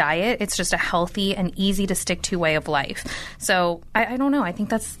not a diet. It's just a healthy and easy to stick to way of life. So I don't know. I think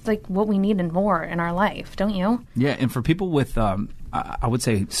that's like what we need and more in our life, don't you? Yeah, and for people with I would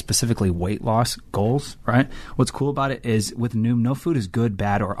say specifically weight loss goals, right? What's cool about it is with Noom, no food is good,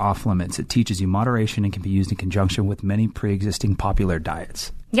 bad, or off limits. It teaches you moderation and can be used in conjunction with many pre-existing popular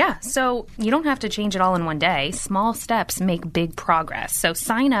diets. Yeah, so you don't have to change it all in one day. Small steps make big progress. So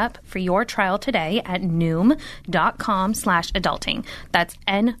sign up for your trial today at Noom.com/adulting. That's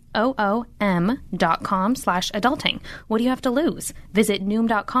NOOM.com/adulting. What do you have to lose? Visit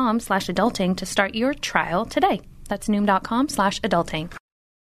Noom.com/adulting to start your trial today. That's Noom.com/adulting.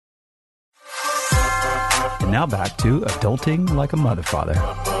 And now back to Adulting Like a Mother Father.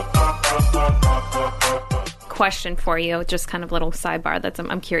 Question for you, just kind of little sidebar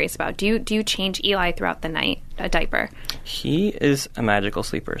I'm curious about. Do you change Eli throughout the night? a diaper? He is a magical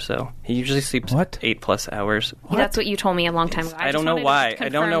sleeper, so he usually sleeps 8+ hours. That's what you told me a long time ago. I don't know why. I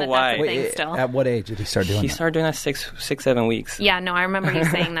don't know why. Wait, at what age did he start doing that? He started doing that 6-7 weeks. Yeah, no, I remember you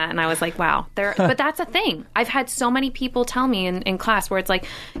saying that, and I was like, wow. But that's a thing. I've had so many people tell me in class where it's like,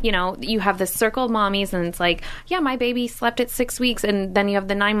 you know, you have this circle of mommies, and it's like, yeah, my baby slept at 6 weeks, and then you have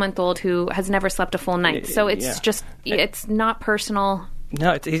the 9-month-old who has never slept a full night. So it's just, it's not personal.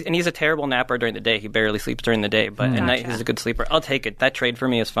 No, and he's a terrible napper during the day. He barely sleeps during the day, but at night he's a good sleeper. I'll take it. That trade for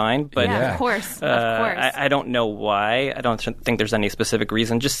me is fine. But of course. I don't know why. I don't think there's any specific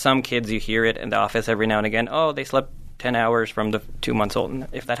reason. Just some kids, you hear it in the office every now and again. Oh, they slept 10 hours from the 2 months old. And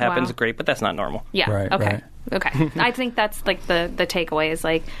if that happens, great, but that's not normal. Yeah. Right, okay. right. Okay. I think that's like the takeaway is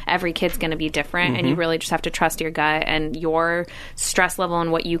like every kid's going to be different, and you really just have to trust your gut, and your stress level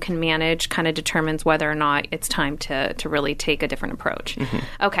and what you can manage kind of determines whether or not it's time to really take a different approach.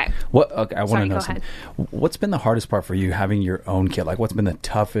 Okay. I want to know something. What's been the hardest part for you having your own kid? Like, what's been the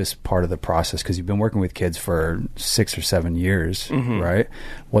toughest part of the process? Because you've been working with kids for 6 or 7 years, right?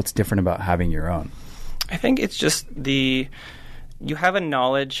 What's different about having your own? I think it's just you have a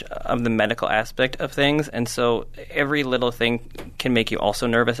knowledge of the medical aspect of things, and so every little thing can make you also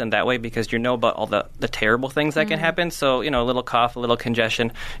nervous in that way because you know about all the terrible things that can happen. So, you know, a little cough, a little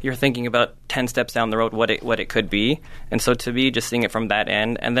congestion, you're thinking about 10 steps down the road what it could be. And so to me, just seeing it from that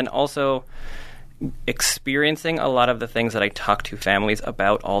end, and then also experiencing a lot of the things that I talk to families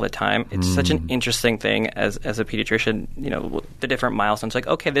about all the time. It's such an interesting thing as a pediatrician, you know, the different milestones. Like,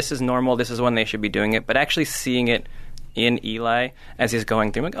 okay, this is normal, this is when they should be doing it, but actually seeing it in Eli as he's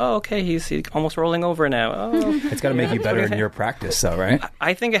going through, like, oh, okay, he's almost rolling over now. Oh, it's got to make you better in your practice, though, right?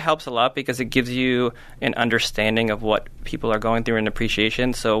 I think it helps a lot because it gives you an understanding of what people are going through and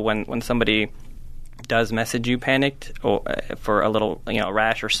appreciation. So when somebody does message you panicked or for a little, you know,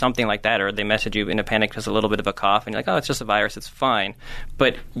 rash or something like that, or they message you in a panic because a little bit of a cough, and you're like, oh, it's just a virus, it's fine.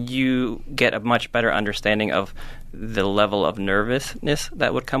 But you get a much better understanding of the level of nervousness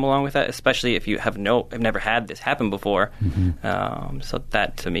that would come along with that, especially if you have never had this happen before. So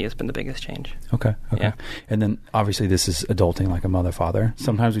that, to me, has been the biggest change. Okay. Yeah. And then, obviously, this is adulting like a mother, father.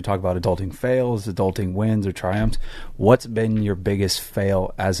 Sometimes we talk about adulting fails, adulting wins or triumphs. What's been your biggest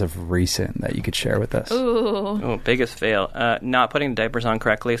fail as of recent that you could share with us? Oh, biggest fail. Not putting diapers on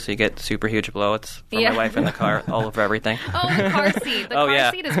correctly, so you get super huge blowouts from my wife in the car all over everything. Oh, the car seat. The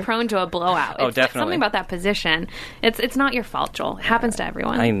car seat is prone to a blowout. Oh, definitely. Something about that position. It's not your fault, Joel. It happens to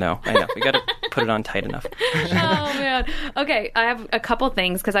everyone. I know. We got to put it on tight enough. Oh, man. Okay, I have a couple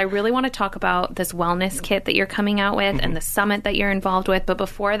things because I really want to talk about this wellness kit that you're coming out with and the summit that you're involved with. But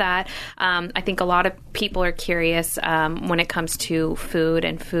before that, I think a lot of people are curious when it comes to food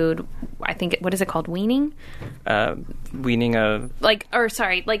and food. I think, what is it called? Weaning? Weaning of...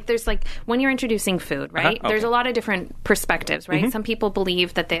 there's when you're introducing food, right? Okay. There's a lot of different perspectives, right? Some people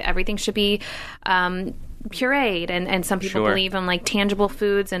believe that everything should be pureed, and some people believe in like tangible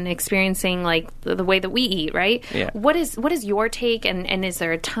foods and experiencing like the way that we eat, right? Yeah. What is your take, and is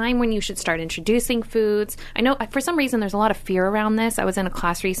there a time when you should start introducing foods? I know for some reason there's a lot of fear around this. I was in a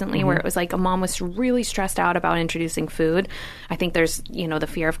class recently where it was like a mom was really stressed out about introducing food. I think there's, you know, the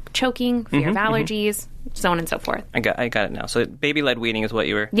fear of choking, fear of allergies, so on and so forth. I got it now. So baby-led weaning is what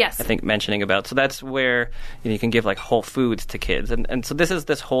you were, I think, mentioning about. So that's where you can give like whole foods to kids, and so this is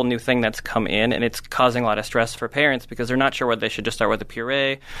this whole new thing that's come in, and it's causing a lot of stress for parents because they're not sure whether they should just start with a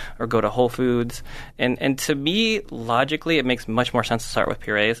puree or go to Whole Foods. And to me, logically, it makes much more sense to start with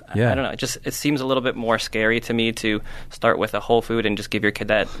purees. Yeah. I don't know. It seems a little bit more scary to me to start with a whole food and just give your kid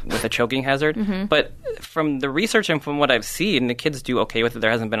that with a choking hazard. But from the research and from what I've seen, the kids do okay with it.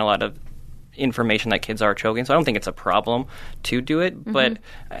 There hasn't been a lot of information that kids are choking, so I don't think it's a problem to do it. But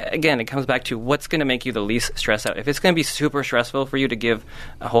again, it comes back to what's going to make you the least stressed out. If it's going to be super stressful for you to give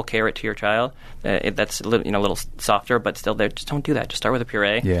a whole carrot to your child, that's a little softer, but still there, just don't do that. Just start with a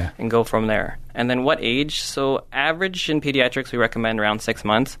puree and go from there. And then what age? So average in pediatrics, we recommend around 6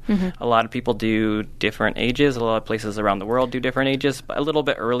 months. A lot of people do different ages. A lot of places around the world do different ages, but a little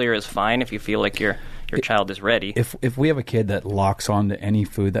bit earlier is fine if you feel like your child is ready. If we have a kid that locks on to any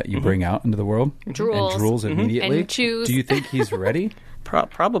food that you bring out into the world and drools immediately, and chews. Do you think he's ready?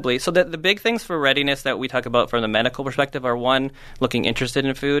 Probably. So the big things for readiness that we talk about from the medical perspective are 1, looking interested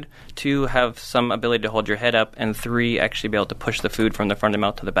in food, 2, have some ability to hold your head up, and 3, actually be able to push the food from the front of the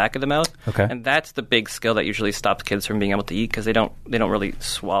mouth to the back of the mouth. Okay. And that's the big skill that usually stops kids from being able to eat because they don't really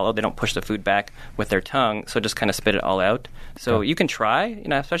swallow. They don't push the food back with their tongue, so just kind of spit it all out. So you can try,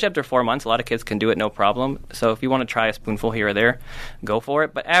 especially after 4 months, a lot of kids can do it no problem. So if you want to try a spoonful here or there, go for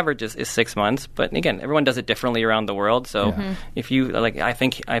it. But average is 6 months. But again, everyone does it differently around the world. So if you I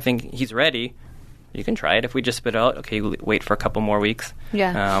think he's ready. you can try it. If we just spit out, okay, wait for a couple more weeks.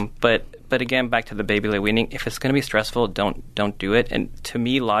 Yeah. But again, back to the baby led weaning, if it's going to be stressful, don't do it. And to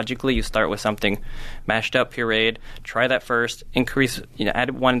me, logically, you start with something mashed up, pureed. Try that first. Increase,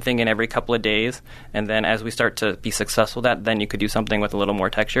 add one thing in every couple of days. And then as we start to be successful at that, then you could do something with a little more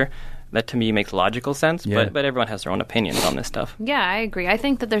texture. That to me makes logical sense, but everyone has their own opinions on this stuff. Yeah, I agree. I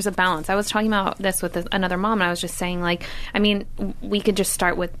think that there's a balance. I was talking about this with another mom, and I was just saying, we could just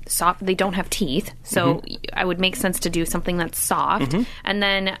start with soft. They don't have teeth, so I would make sense to do something that's soft, and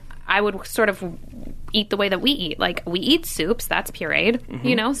then I would sort of eat the way that we eat. Like, we eat soups, that's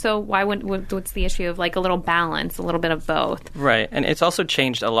pureed, so why what's the issue of, a little balance, a little bit of both? Right, and it's also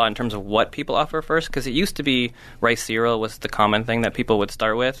changed a lot in terms of what people offer first, because it used to be rice cereal was the common thing that people would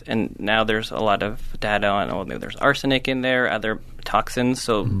start with, and now there's a lot of data on, maybe there's arsenic in there, other toxins,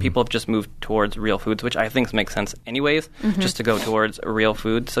 so people have just moved towards real foods, which I think makes sense anyways, just to go towards a real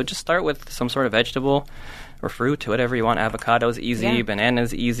food. So just start with some sort of vegetable or fruit, whatever you want. Avocado's easy,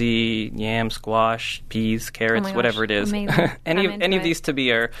 banana's easy, yam, squash, peas, carrots, whatever it is. any of these to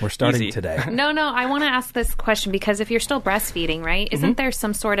be are We're starting easy. today. No, I want to ask this question because if you're still breastfeeding, right, isn't there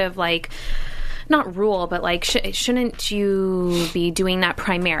some sort of not rule, but shouldn't you be doing that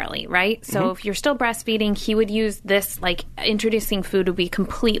primarily, right? So if you're still breastfeeding, he would use this, introducing food would be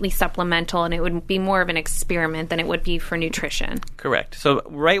completely supplemental, and it would be more of an experiment than it would be for nutrition. Correct. So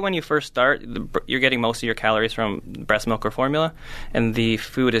right when you first start, you're getting most of your calories from breast milk or formula, and the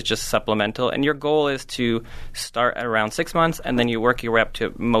food is just supplemental. And your goal is to start at around 6 months, and then you work your way up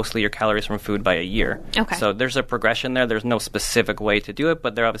to mostly your calories from food by a year. Okay. So there's a progression there. There's no specific way to do it,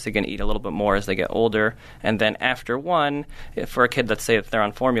 but they're obviously going to eat a little bit more as they get older. And then after one, for a kid, let's say if they're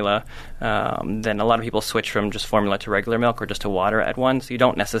on formula, then a lot of people switch from just formula to regular milk or just to water at one. So you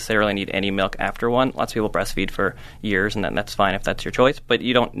don't necessarily need any milk after one. Lots of people breastfeed for years, and then that's fine if that's your choice. But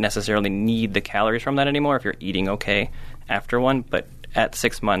you don't necessarily need the calories from that anymore if you're eating okay after one. But at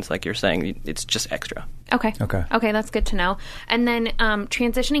 6 months, like you're saying, it's just extra. Okay, that's good to know. And then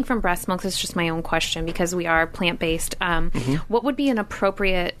transitioning from breast milk, this is just my own question because we are plant-based. What would be an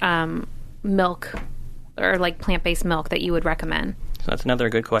appropriate milk or plant-based milk that you would recommend? So that's another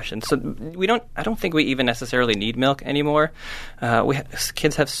good question. So I don't think we even necessarily need milk anymore.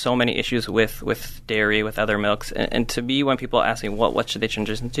 Kids have so many issues with dairy, with other milks. And to me, when people ask me what should they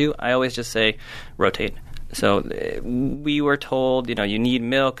transition to, I always just say rotate. So we were told, you need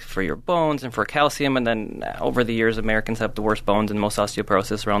milk for your bones and for calcium, and then over the years, Americans have the worst bones and most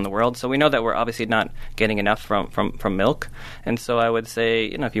osteoporosis around the world. So we know that we're obviously not getting enough from milk. And so I would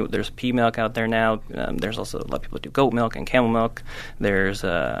say, there's pea milk out there now. There's also a lot of people do goat milk and camel milk. There's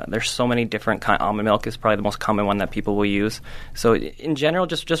so many different almond milk is probably the most common one that people will use. So in general,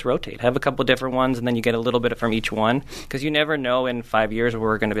 just rotate. Have a couple different ones, and then you get a little bit from each one, because you never know in 5 years where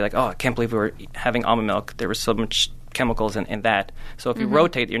we're going to be like, oh, I can't believe we were having almond milk. There was so much chemicals in that. So if you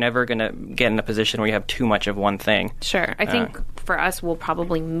rotate, you're never going to get in a position where you have too much of one thing. Sure. I think for us, we'll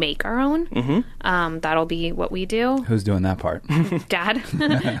probably make our own. That'll be what we do. Who's doing that part? Dad.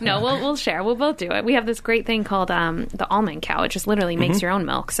 No, we'll share. We'll both do it. We have this great thing called the almond cow. It just literally makes your own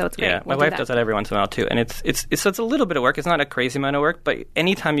milk. So it's great. Yeah, my wife does that every once in a while too. And it's a little bit of work. It's not a crazy amount of work, but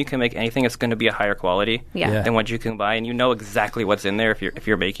anytime you can make anything, it's going to be a higher quality than what you can buy. And you know exactly what's in there if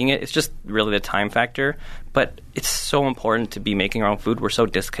you're making it. It's just really the time factor. But it's so important to be making our own food. We're so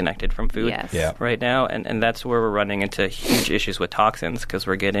disconnected from food right now. And that's where we're running into huge issues with toxins, because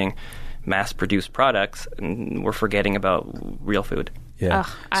we're getting mass-produced products and we're forgetting about real food. Yeah.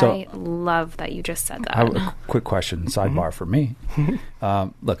 So, I love that you just said that. I have a quick question, sidebar for me.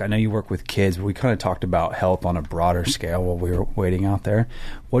 Look, I know you work with kids, but we kind of talked about health on a broader scale while we were waiting out there.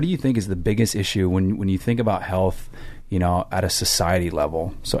 What do you think is the biggest issue when you think about health, at a society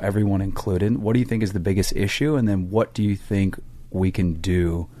level, so everyone included? What do you think is the biggest issue, and then what do you think we can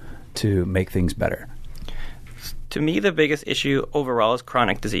do to make things better? To me, the biggest issue overall is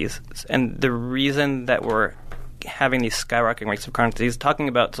chronic disease. And the reason that we're having these skyrocketing rates of chronic disease, talking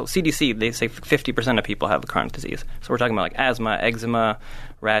about, so CDC, they say 50% of people have chronic disease. So we're talking about asthma, eczema,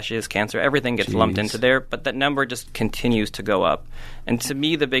 rashes, cancer, everything gets lumped into there, but that number just continues to go up. And to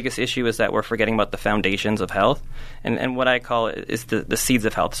me, the biggest issue is that we're forgetting about the foundations of health. And what I call it is the seeds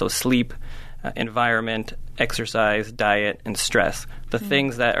of health. So sleep, environment, exercise, diet, and stress. The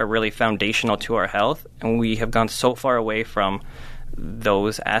things that are really foundational to our health. And we have gone so far away from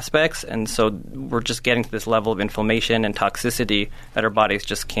those aspects, and so we're just getting to this level of inflammation and toxicity that our bodies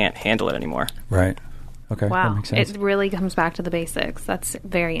just can't handle it anymore. Right. Okay. Wow. That makes sense. It really comes back to the basics. That's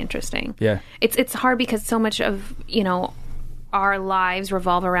very interesting. Yeah. It's hard because so much of, our lives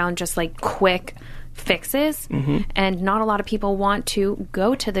revolve around just quick fixes, and not a lot of people want to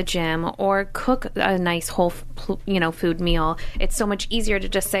go to the gym or cook a nice whole food meal. It's so much easier to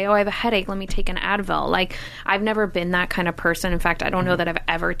just say, oh, I have a headache, let me take an Advil. Like, I've never been that kind of person. In fact, I don't know that I've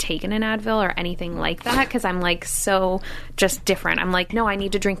ever taken an Advil or anything like that, because I'm like so just different. I'm like, no, I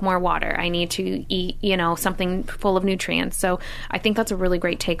need to drink more water, I need to eat something full of nutrients. So I think that's a really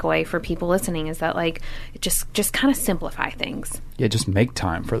great takeaway for people listening, is that like just kind of simplify things. Yeah, just make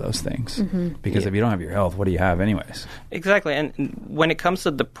time for those things, because if you don't have your health, what do you have anyways? Exactly. And when it comes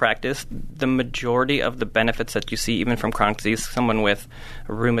to the practice, the majority of the benefits that you see, even from chronic disease, someone with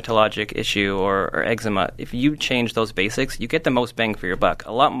a rheumatologic issue or eczema, if you change those basics, you get the most bang for your buck,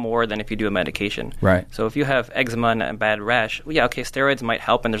 a lot more than if you do a medication. Right. So if you have eczema and a bad rash, well, yeah, okay, steroids might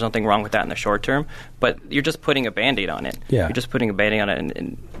help, and there's nothing wrong with that in the short term, but you're just putting a Band-Aid on it. Yeah. You're just putting a Band-Aid on it.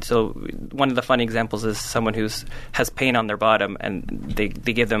 And so one of the funny examples is someone who has pain on their bottom, and they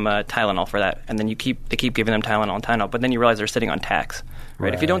give them Tylenol for that, and then they keep giving them Tylenol, but then you realize they're sitting on Tax.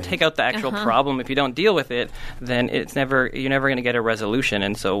 Right? If you don't take out the actual problem, if you don't deal with it, then you're never going to get a resolution.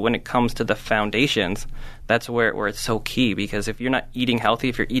 And so when it comes to the foundations, that's where it's so key, because if you're not eating healthy,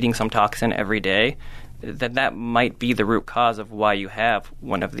 if you're eating some toxin every day, that might be the root cause of why you have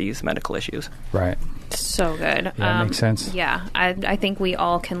one of these medical issues. Right. So good. Yeah, that makes sense. Yeah, I think we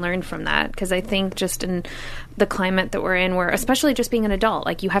all can learn from that, because I think just in the climate that we're in, where especially just being an adult,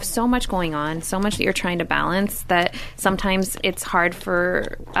 like you have so much going on, so much that you're trying to balance, that sometimes it's hard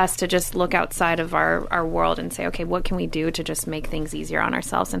for us to just look outside of our world and say, okay, what can we do to just make things easier on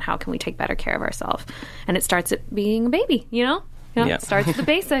ourselves, and how can we take better care of ourselves? And it starts at being a baby, It starts with the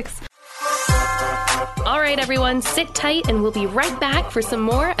basics. All right, everyone, sit tight and we'll be right back for some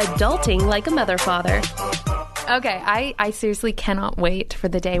more Adulting Like a Mother Father. Okay, I seriously cannot wait for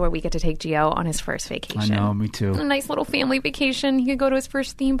the day where we get to take Gio on his first vacation. I know, me too. A nice little family vacation. He could go to his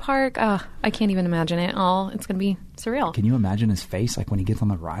first theme park. I can't even imagine it all. It's going to be surreal. Can you imagine his face like when he gets on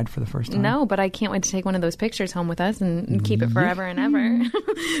the ride for the first time? No, but I can't wait to take one of those pictures home with us and keep it forever and ever.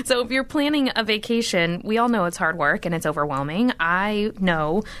 So if you're planning a vacation, we all know it's hard work and it's overwhelming. I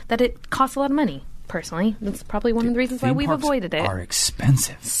know that it costs a lot of money. Personally, that's probably one of the reasons why we've avoided it. Are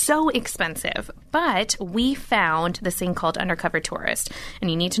expensive. So expensive. But we found this thing called Undercover Tourist. And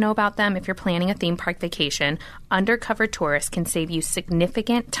you need to know about them if you're planning a theme park vacation. Undercover Tourist can save you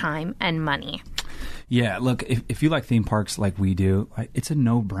significant time and money. Yeah, look, if you like theme parks like we do, it's a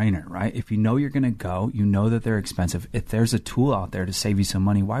no-brainer, right? If you know you're going to go, you know that they're expensive. If there's a tool out there to save you some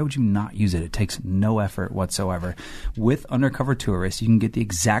money, why would you not use it? It takes no effort whatsoever. With Undercover Tourist, you can get the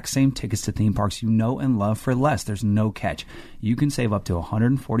exact same tickets to theme parks you know and love for less. There's no catch. You can save up to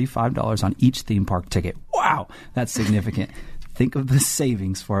 $145 on each theme park ticket. Wow, that's significant. Think of the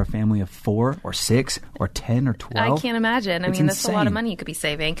savings for a family of 4 or 6 or 10 or 12. I can't imagine. It's that's a lot of insane. money you could be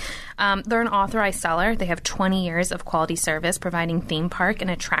saving. They're an authorized seller. They have 20 years of quality service, providing theme park and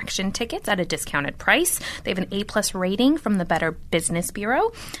attraction tickets at a discounted price. They have an A+ rating from the Better Business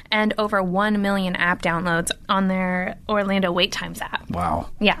Bureau and over 1 million app downloads on their Orlando Wait Times app. Wow.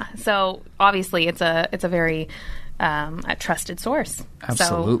 Yeah. So obviously it's a very a trusted source.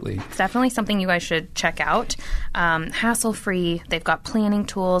 Absolutely. So it's definitely something you guys should check out. Hassle-free. They've got planning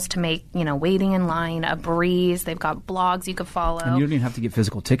tools to make, waiting in line a breeze. They've got blogs you could follow. And you don't even have to get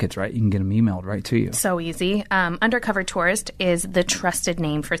physical tickets, right? You can get them emailed right to you. So easy. Undercover Tourist is the trusted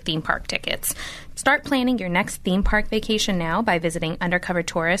name for theme park tickets. Start planning your next theme park vacation now by visiting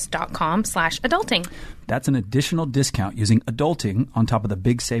undercovertourist.com/adulting. That's an additional discount using adulting on top of the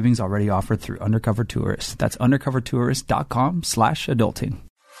big savings already offered through Undercover Tourist. That's undercovertourist.com/adulting.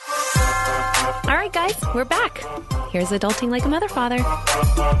 All right, guys, we're back. Here's Adulting Like a Mother Father.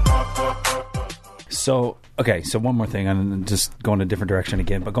 So one more thing, and just going a different direction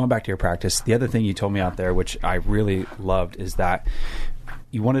again, but going back to your practice, the other thing you told me out there, which I really loved, is that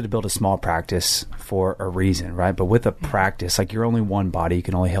you wanted to build a small practice for a reason, right? But with a practice, like you're only one body, you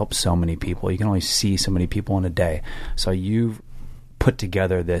can only help so many people. You can only see so many people in a day. So you've put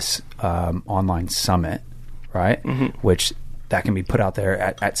together this online summit, right? Mm-hmm. Which that can be put out there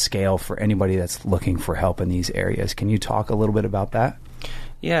at scale for anybody that's looking for help in these areas. Can you talk a little bit about that?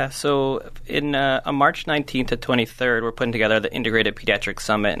 Yeah, so in on March 19th to 23rd, we're putting together the Integrated Pediatric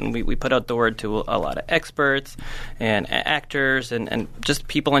Summit, and we put out the word to a lot of experts and actors and just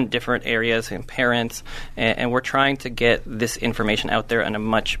people in different areas and parents, and we're trying to get this information out there in a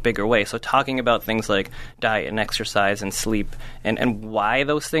much bigger way. So talking about things like diet and exercise and sleep and why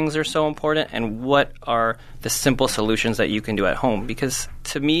those things are so important and what are the simple solutions that you can do at home. Because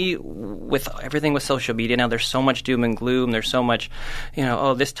to me, with everything with social media now, there's so much doom and gloom. There's so much,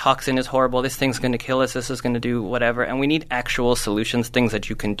 this toxin is horrible, this thing's going to kill us, this is going to do whatever. And we need actual solutions, things that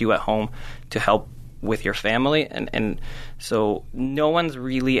you can do at home to help with your family. And so no one's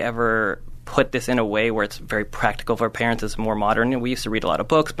really ever put this in a way where it's very practical for parents. It's more modern. And we used to read a lot of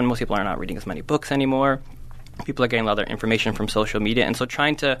books, but most people are not reading as many books anymore. People are getting a lot of their information from social media. And so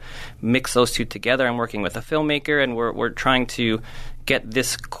trying to mix those two together, I'm working with a filmmaker, and we're trying to get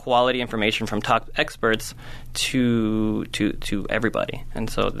this quality information from top experts to everybody. And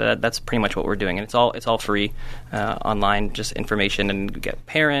so that's pretty much what we're doing. And it's all free online, just information. And we get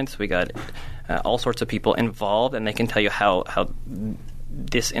parents, we got all sorts of people involved, and they can tell you how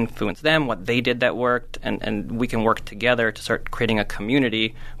this influenced them, what they did that worked, and we can work together to start creating a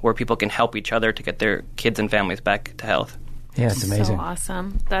community where people can help each other to get their kids and families back to health. Yeah, it's amazing. So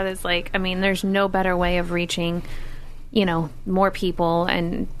awesome. That is there's no better way of reaching, more people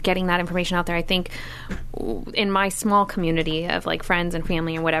and getting that information out there. I think in my small community of friends and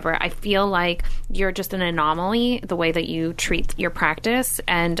family and whatever, I feel like you're just an anomaly the way that you treat your practice.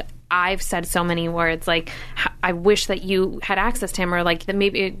 And I've said so many words I wish that you had access to him, or that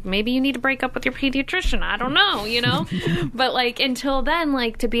maybe you need to break up with your pediatrician. I don't know, But until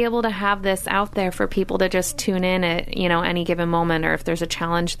then, to be able to have this out there for people to just tune in at any given moment, or if there's a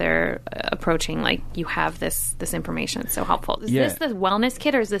challenge they're approaching, you have this information. It's so helpful. Is this the wellness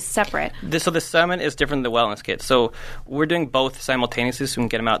kit, or is this separate? So the Summit is different than the wellness kit. So we're doing both simultaneously, so we can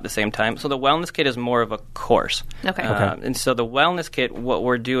get them out at the same time. So the wellness kit is more of a course. Okay. And so the wellness kit, what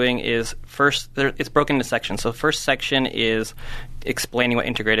we're doing is first, it's broken into sections. So the first section is explaining what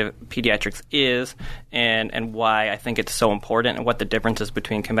integrative pediatrics is and why I think it's so important and what the difference is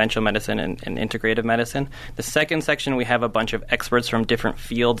between conventional medicine and integrative medicine. The second section, we have a bunch of experts from different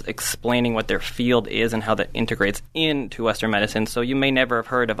fields explaining what their field is and how that integrates into Western medicine. So you may never have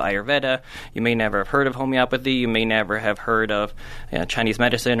heard of Ayurveda, you may never have heard of homeopathy, you may never have heard of Chinese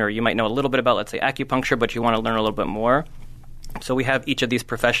medicine, or you might know a little bit about, let's say, acupuncture, but you want to learn a little bit more. So we have each of these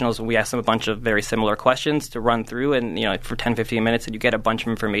professionals, and we ask them a bunch of very similar questions to run through, and for 10, 15 minutes, and you get a bunch of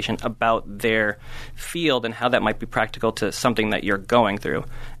information about their field and how that might be practical to something that you're going through.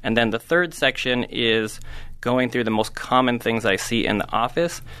 And then the third section is going through the most common things I see in the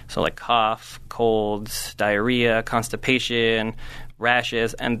office, so cough, colds, diarrhea, constipation,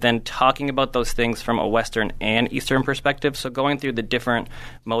 rashes, and then talking about those things from a Western and Eastern perspective. So going through the different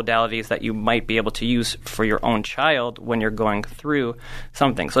modalities that you might be able to use for your own child when you're going through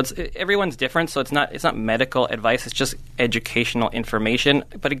something. So everyone's different. So it's not medical advice. It's just educational information.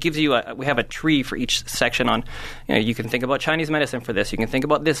 But it gives you we have a tree for each section on. You can think about Chinese medicine for this. You can think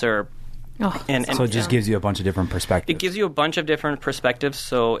about this herb. So it just gives you a bunch of different perspectives. It gives you a bunch of different perspectives.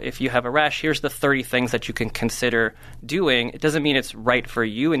 So if you have a rash, here's the 30 things that you can consider doing. It doesn't mean it's right for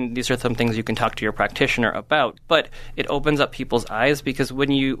you, and these are some things you can talk to your practitioner about. But it opens up people's eyes, because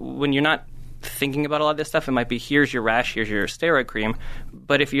when you're not thinking about a lot of this stuff, it might be, here's your rash, here's your steroid cream.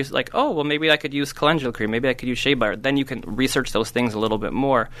 But if you're maybe I could use calendula cream, maybe I could use shea butter, then you can research those things a little bit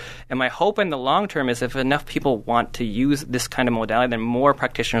more. And my hope in the long term is if enough people want to use this kind of modality, then more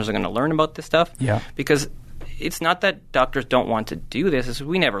practitioners are going to learn about this stuff. Yeah. Because it's not that doctors don't want to do this. It's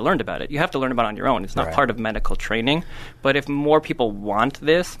we never learned about it. You have to learn about it on your own. It's not part of medical training. But if more people want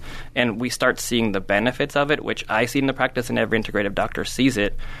this and we start seeing the benefits of it, which I see in the practice and every integrative doctor sees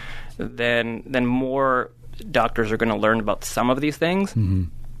it, then more doctors are going to learn about some of these things,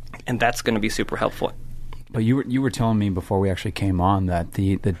 and that's going to be super helpful. But you were telling me before we actually came on that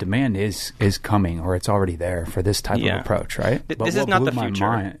the demand is coming, or it's already there for this type of approach, right? This is not the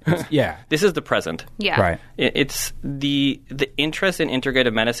future. This is the present. Yeah. Right. It's the interest in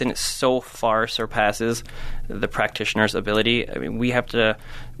integrative medicine so far surpasses the practitioner's ability. I mean,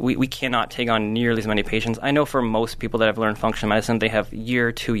 we cannot take on nearly as many patients. I know for most people that have learned functional medicine, they have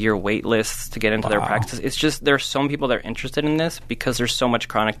 2-year wait lists to get into their practice. It's just there are some people that are interested in this because there's so much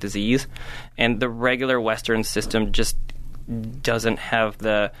chronic disease, and the regular Western system just doesn't have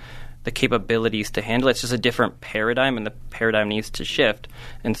the capabilities to handle it. It's just a different paradigm, and the paradigm needs to shift.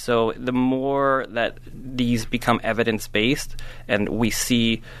 And so the more that these become evidence-based and we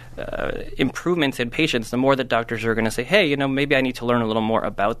see improvements in patients, the more that doctors are going to say, hey, maybe I need to learn a little more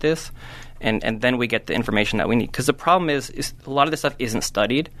about this. And then we get the information that we need. Because the problem is a lot of this stuff isn't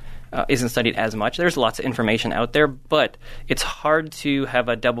studied as much. There's lots of information out there, but it's hard to have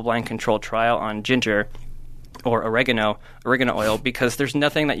a double-blind controlled trial on ginger or oregano oil, because there's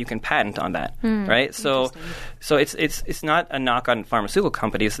nothing that you can patent on that, right? So it's not a knock on pharmaceutical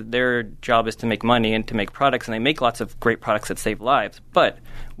companies. Their job is to make money and to make products, and they make lots of great products that save lives. But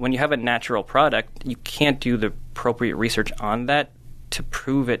when you have a natural product, you can't do the appropriate research on that to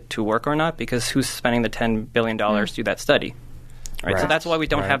prove it to work or not, because who's spending the $10 billion to do that study? Right? So that's why we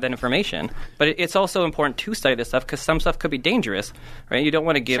don't have that information. But it's also important to study this stuff because some stuff could be dangerous, right? You don't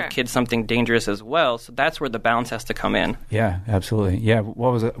want to give kids something dangerous as well. So that's where the balance has to come in. Yeah, absolutely. Yeah,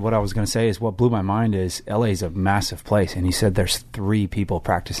 what I was going to say is what blew my mind is LA is a massive place, and he said there's 3 people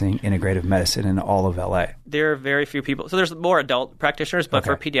practicing integrative medicine in all of LA. There are very few people. So there's more adult practitioners, but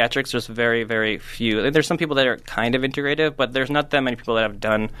for pediatrics, there's very, very few. There's some people that are kind of integrative, but there's not that many people that have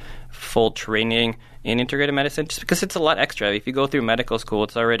done full training in integrative medicine, just because it's a lot extra. If you go through medical school,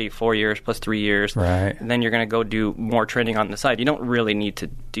 it's already 4 years plus 3 years. Right. And then you're going to go do more training on the side. You don't really need to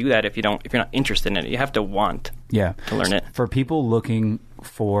do that if you're not interested in it. You have to want to learn it. For people looking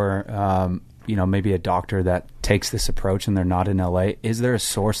for maybe a doctor that takes this approach and they're not in LA, is there a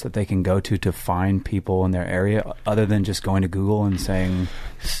source that they can go to find people in their area other than just going to Google and saying...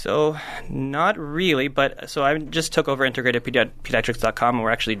 So, not really, but so I just took over integratedpediatrics.com, and we're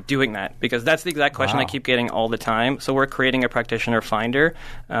actually doing that because that's the exact question I keep getting all the time. So we're creating a practitioner finder,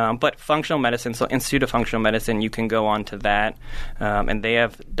 but functional medicine, so Institute of Functional Medicine, you can go on to that, and they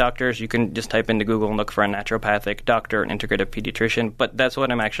have doctors. You can just type into Google and look for a naturopathic doctor, an integrative pediatrician, but that's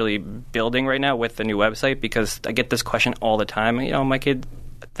what I'm actually building right now with the new website because I get this question all the time. My kid...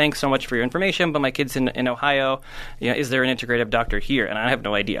 Thanks so much for your information, but my kid's in Ohio. Is there an integrative doctor here? And I have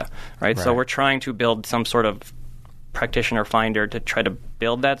no idea, right? So we're trying to build some sort of practitioner finder to try to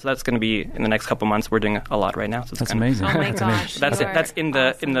build that. So that's going to be in the next couple months. We're doing a lot right now. So that's amazing. Oh my gosh, that's in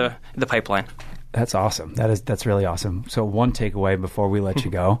the pipeline. That's awesome. That's really awesome. So one takeaway before we let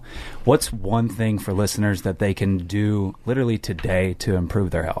you go, what's one thing for listeners that they can do literally today to improve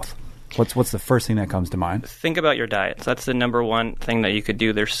their health? What's the first thing that comes to mind? Think about your diet. So that's the number one thing that you could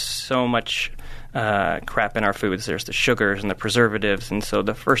do. There's so much crap in our foods. There's the sugars and the preservatives. And so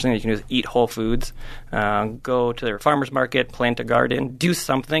the first thing that you can do is eat whole foods. Go to their farmer's market, plant a garden, do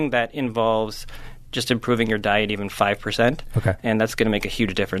something that involves just improving your diet even 5%. Okay. And that's going to make a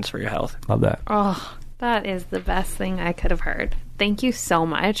huge difference for your health. Love that. Oh, that is the best thing I could have heard. Thank you so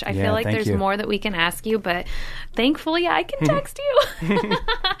much. I feel like there's more that we can ask you, but thankfully I can text you.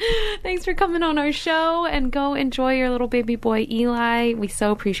 Thanks for coming on our show, and go enjoy your little baby boy, Eli. We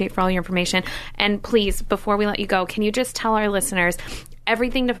so appreciate for all your information. And please, before we let you go, can you just tell our listeners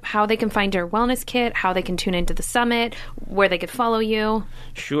everything to how they can find your wellness kit, how they can tune into the summit, where they could follow you?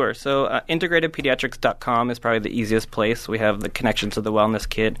 Sure. So integratedpediatrics.com is probably the easiest place. We have the connections to the wellness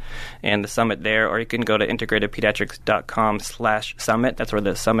kit and the summit there, or you can go to integratedpediatrics.com/summit. That's where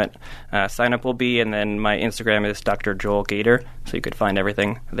the summit sign up will be. And then my Instagram is Dr. Joel Gator, so you could find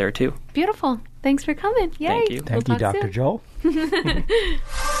everything there too. Beautiful. Thanks for coming. Yay. Thank you. Thank you, Dr. Joel.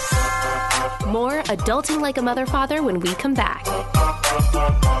 More Adulting Like a Mother Father when we come back.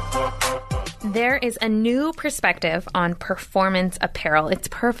 There is a new perspective on performance apparel. It's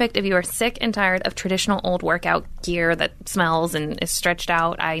perfect if you are sick and tired of traditional old workout gear that smells and is stretched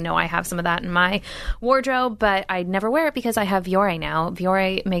out. I know I have some of that in my wardrobe, but I never wear it because I have Vuori now.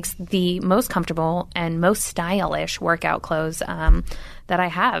 Vuori makes the most comfortable and most stylish workout clothes that I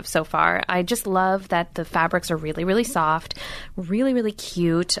have so far. I just love that the fabrics are really, really soft, really, really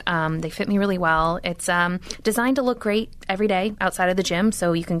cute. They fit me really well. It's designed to look great every day outside of the gym,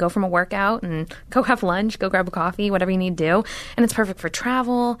 so you can go from a workout and go have lunch, go grab a coffee, whatever you need to do. And it's perfect for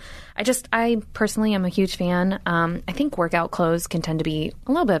travel. I personally am a huge fan. I think workout clothes can tend to be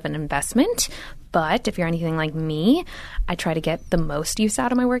a little bit of an investment, but if you're anything like me, I try to get the most use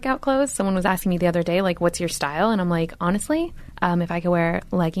out of my workout clothes. Someone was asking me the other day, like, what's your style? And I'm like, honestly, if I could wear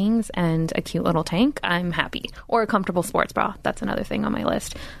leggings and a cute little tank, I'm happy. Or a comfortable sports bra. That's another thing on my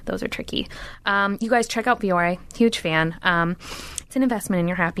list. Those are tricky. You guys check out Vuori. Huge fan. It's an investment in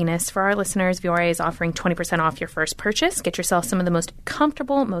your happiness. For our listeners, Vuori is offering 20% off your first purchase. Get yourself some of the most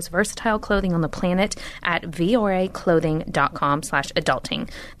comfortable, most versatile clothing on the planet at vuoriclothing.com/adulting.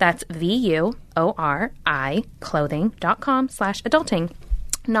 That's VUORI clothing.com/adulting.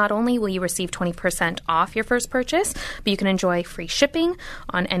 Not only will you receive 20% off your first purchase, but you can enjoy free shipping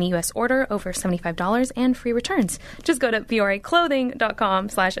on any U.S. order over $75 and free returns. Just go to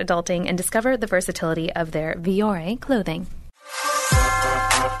vuoriclothing.com/adulting and discover the versatility of their Vuori clothing.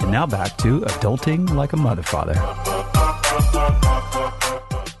 And now back to Adulting Like a Mother Father.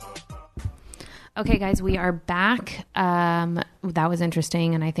 Okay, guys, we are back. That was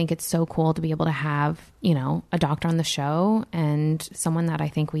interesting, and I think it's so cool to be able to have, a doctor on the show and someone that I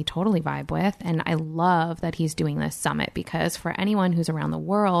think we totally vibe with. And I love that he's doing this summit because for anyone who's around the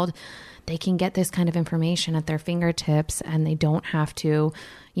world, they can get this kind of information at their fingertips and they don't have to,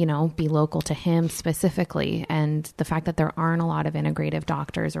 be local to him specifically. And the fact that there aren't a lot of integrative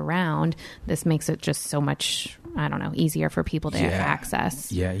doctors around, this makes it just so much, easier for people to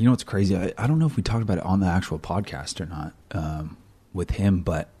access. Yeah. You know what's crazy? I don't know if we talked about it on the actual podcast or not. with him,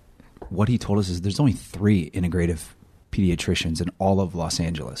 but what he told us is there's only 3 integrative pediatricians in all of Los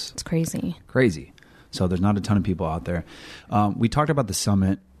Angeles. It's crazy. So there's not a ton of people out there. We talked about the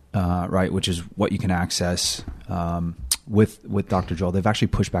summit, right, which is what you can access with Dr. Joel. They've actually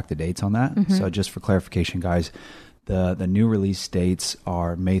pushed back the dates on that. Mm-hmm. So just for clarification, guys, the new release dates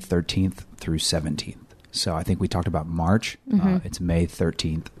are May 13th through 17th. So I think we talked about March. It's May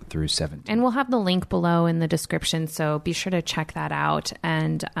 13th through 17th. And we'll have the link below in the description, so be sure to check that out.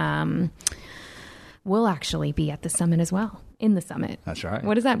 And we'll actually be at the summit as well. In the summit. That's right.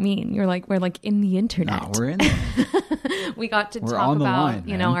 What does that mean? We're like in the internet. No, we're in there. We got to We're talk on the about, line,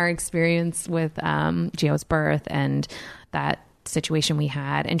 man. our experience with Gio's birth and that situation we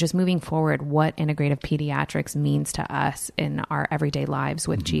had, and just moving forward, what integrative pediatrics means to us in our everyday lives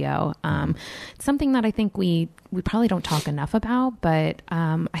with Gio. It's something that I think we probably don't talk enough about, but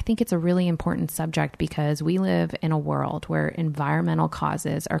I think it's a really important subject because we live in a world where environmental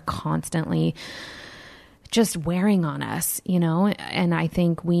causes are constantly just wearing on us, and I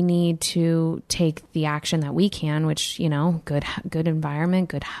think we need to take the action that we can, which, good environment,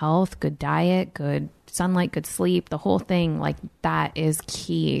 good health, good diet, good sunlight, good sleep, the whole thing, like that is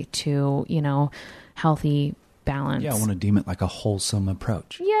key to, healthy balance. Yeah, I want to deem it like a wholesome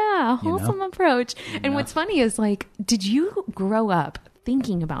approach. Yeah, a wholesome approach. And what's funny is did you grow up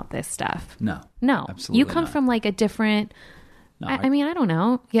thinking about this stuff? No. Absolutely you come not. from a different... No, I mean, I don't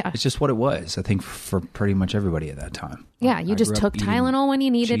know. Yeah. It's just what it was, I think, for pretty much everybody at that time. Yeah, you just took Tylenol when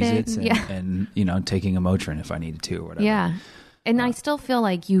you needed it. And taking a Motrin if I needed to or whatever. Yeah. And I still feel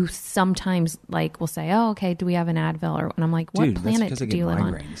like you sometimes will say, oh, okay, do we have an Advil? And I'm like, what planet do you live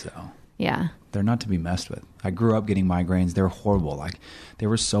on? Migraines, though. Yeah. They're not to be messed with. I grew up getting migraines. They're horrible. They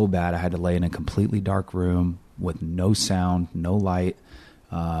were so bad I had to lay in a completely dark room with no sound, no light.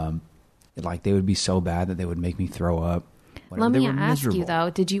 They would be so bad that they would make me throw up. Let me ask you, though,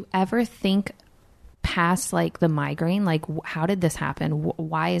 did you ever think past the migraine? How did this happen?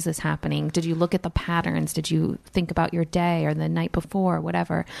 Why is this happening? Did you look at the patterns? Did you think about your day or the night before,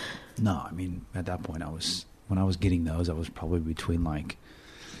 whatever? No, I mean, at that point, when I was getting those, I was probably between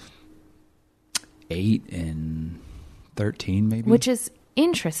 8 and 13, maybe. Which is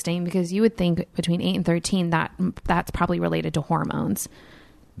interesting because you would think between 8 and 13 that's probably related to hormones.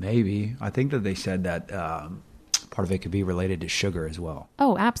 Maybe. I think that they said that part of it could be related to sugar as well.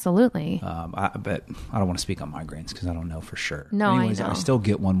 Oh, absolutely. But I don't want to speak on migraines because I don't know for sure. No, anyways, I know. I still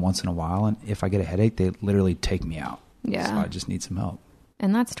get one once in a while, and if I get a headache, they literally take me out. Yeah. So I just need some help.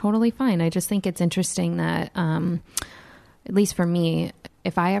 And that's totally fine. I just think it's interesting that, at least for me,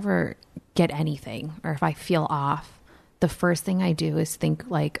 if I ever get anything or if I feel off, the first thing I do is think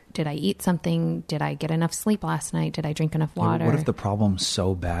did I eat something? Did I get enough sleep last night? Did I drink enough water? What if the problem's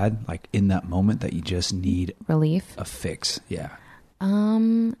so bad, in that moment, that you just need relief, a fix? Yeah.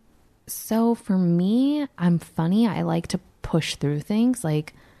 So for me, I'm funny. I like to push through things.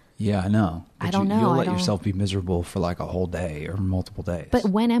 Yeah, I know. But I don't know. You'll let yourself be miserable for a whole day or multiple days. But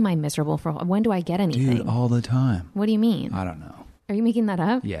when am I miserable for? When do I get anything? Dude, all the time. What do you mean? I don't know. Are you making that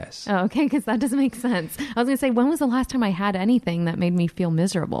up? Yes. Oh, okay, because that doesn't make sense. I was going to say, when was the last time I had anything that made me feel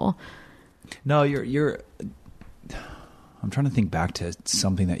miserable? No, you're. I'm trying to think back to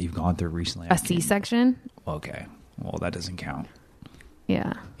something that you've gone through recently. A C-section? Okay. Well, that doesn't count.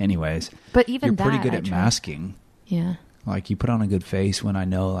 Yeah. Anyways. But even you're pretty good at masking. Yeah. You put on a good face when I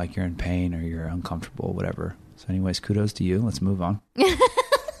know you're in pain or you're uncomfortable, whatever. So anyways, kudos to you. Let's move on.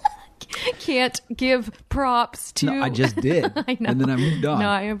 Can't give props to... No, I just did. I know. And then I moved on. No,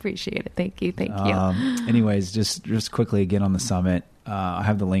 I appreciate it. Thank you. Anyways, just quickly again on the summit, I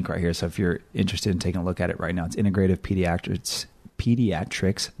have the link right here. So if you're interested in taking a look at it right now, it's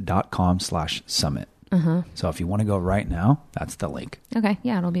integrativepediatrics.com/summit. So if you want to go right now, that's the link. Okay.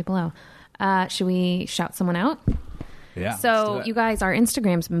 Yeah, it'll be below. Should we shout someone out? Yeah. So you guys, our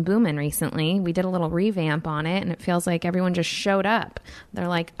Instagram's been booming recently. We did a little revamp on it, and it feels like everyone just showed up. They're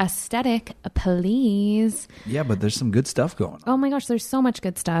like, aesthetic, please. Yeah, but there's some good stuff going on. Oh my gosh, there's so much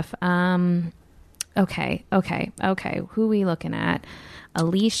good stuff. Okay. Who are we looking at?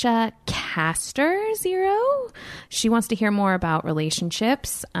 Alicia Castor 0. She wants to hear more about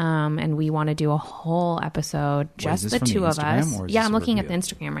relationships, and we want to do a whole episode, just the two of us. Yeah, I'm looking at the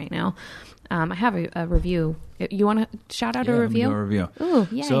Instagram right now. I have a review. You want to shout out a review? Let me do a review. Ooh,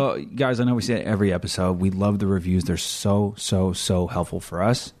 yay. So, guys, I know we say it every episode. We love the reviews. They're so helpful for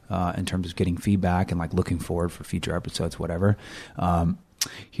us in terms of getting feedback and looking forward for future episodes, whatever.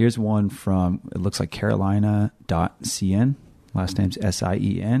 Here's one from, it looks like Carolina.cn. Last name's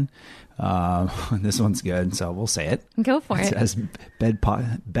Sien. This one's good, so we'll say it. Go for it. It says,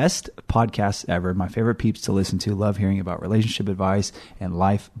 best podcast ever. My favorite peeps to listen to. Love hearing about relationship advice and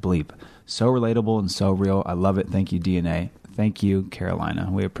life bleep. So relatable and so real. I love it. Thank you, DNA. Thank you, Carolina.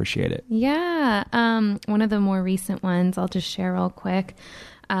 We appreciate it. Yeah. One of the more recent ones, I'll just share real quick.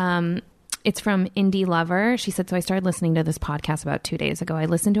 It's from Indie Lover. She said, so I started listening to this podcast about 2 days ago. I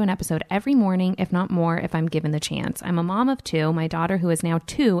listen to an episode every morning, if not more, if I'm given the chance. I'm a mom of two, my daughter who is now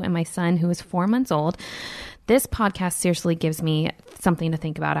 2 and my son who is 4 months old. This podcast seriously gives me something to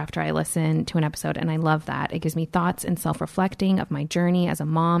think about after I listen to an episode, and I love that. It gives me thoughts and self-reflecting of my journey as a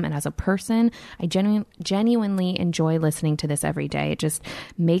mom and as a person. I genuinely enjoy listening to this every day. It just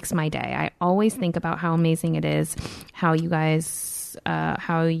makes my day. I always think about how amazing it is, how your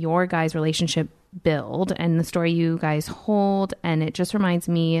guys' relationship build and the story you guys hold. And it just reminds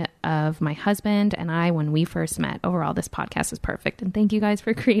me of my husband and I when we first met. Overall, this podcast is perfect. And thank you guys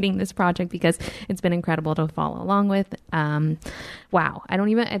for creating this project because it's been incredible to follow along with. Wow.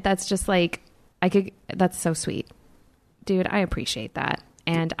 That's just like, that's so sweet. Dude, I appreciate that.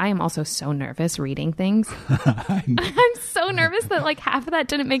 And I am also so nervous reading things. I'm so nervous that like half of that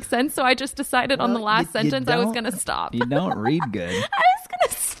didn't make sense. So I just decided on the last sentence I was going to stop. You don't read good. I was going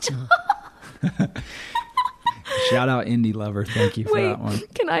to stop. Shout out Indie Lover. Thank you for that one.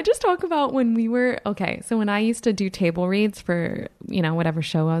 Can I just talk about when we were, so when I used to do table reads for, whatever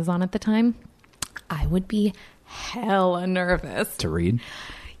show I was on at the time, I would be hella nervous. To read?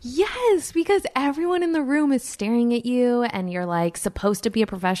 Yes, because everyone in the room is staring at you and you're like supposed to be a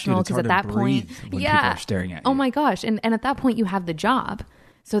professional because at that point, people are staring at you. Oh my gosh. And at that point you have the job.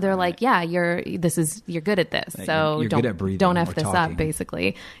 So they're like, yeah, you're good at this. So don't F this up,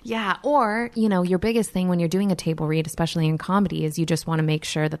 basically. Yeah. Or, your biggest thing when you're doing a table read, especially in comedy, is you just want to make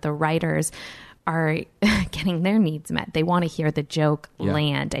sure that the writers are getting their needs met. They want to hear the joke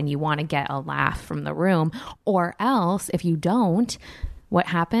land and you want to get a laugh from the room. Or else, if you don't, what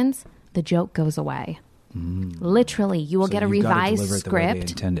happens? The joke goes away. Literally, you will get a revised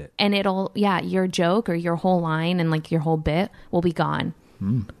script and your joke or your whole line and like your whole bit will be gone.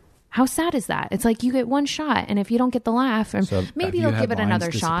 How sad is that? It's like you get one shot and if you don't get the laugh, maybe they'll give it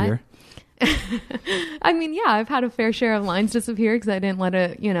another shot. I mean, yeah, I've had a fair share of lines disappear because I didn't let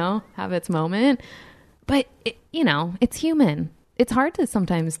it, have its moment. But, it's human. It's hard to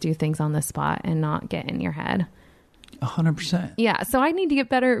sometimes do things on the spot and not get in your head. 100%. Yeah. So I need to get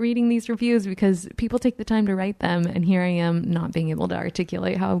better at reading these reviews because people take the time to write them. And here I am not being able to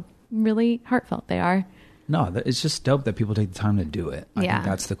articulate how really heartfelt they are. No, it's just dope that people take the time to do it. I think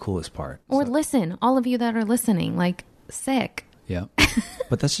that's the coolest part. Or listen, all of you that are listening, like sick. Yeah.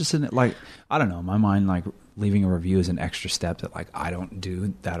 But that's just I don't know, in my mind, like leaving a review is an extra step that like I don't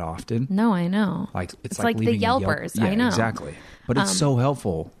do that often. No, I know. Like it's like the Yelpers. Yeah, I know. Exactly. But it's so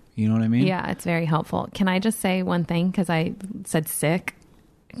helpful. You know what I mean? Yeah, it's very helpful. Can I just say one thing? Because I said sick.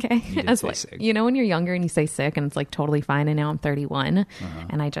 Okay. You did say sick. When you're younger and you say sick and it's like totally fine. And now I'm 31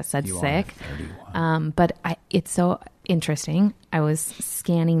 and I just said you sick. Are 31. But it's so interesting. I was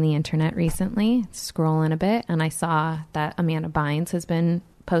scanning the internet recently, scrolling a bit, and I saw that Amanda Bynes has been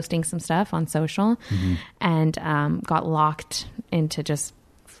posting some stuff on social and got locked into just,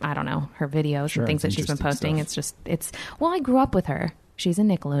 I don't know, her videos and things that she's been posting. Stuff. I grew up with her. She's a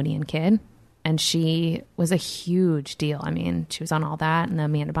Nickelodeon kid. And she was a huge deal. I mean, she was on all that and the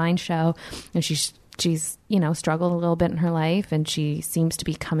Amanda Bynes show. And she's struggled a little bit in her life. And she seems to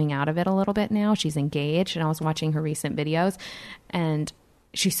be coming out of it a little bit now. She's engaged. And I was watching her recent videos. And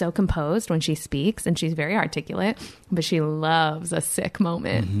she's so composed when she speaks. And she's very articulate. But she loves a sick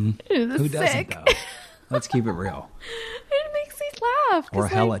moment. Who doesn't, though? Let's keep it real. It makes me laugh. Or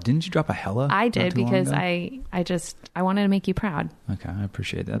hella. Didn't you drop a hella? I did because I wanted to make you proud. Okay, I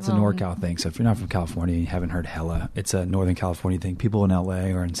appreciate that. That's a NorCal thing. So if you're not from California and you haven't heard hella, it's a Northern California thing. People in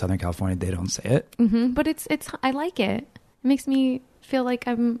LA or in Southern California, they don't say it. But it's I like it. It makes me feel like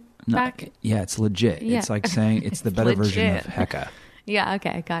I'm back. Yeah, it's legit. Yeah. It's like saying it's the better version of hecka. Yeah,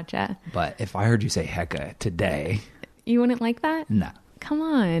 okay, gotcha. But if I heard you say hecka today... You wouldn't like that? No. Come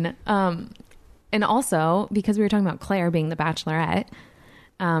on. And also, because we were talking about Claire being the Bachelorette,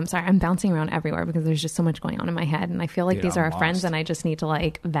 sorry, I'm bouncing around everywhere because there's just so much going on in my head. And I feel like these are our friends and I just need to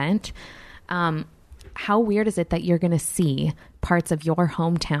like vent. How weird is it that you're going to see parts of your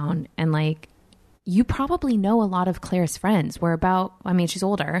hometown and like, you probably know a lot of Claire's friends. She's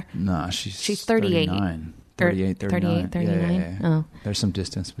older. No, she's 38. 38, 39. 39. Yeah. Oh. There's some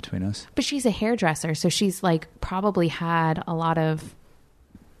distance between us. But she's a hairdresser. So she's like probably had a lot of...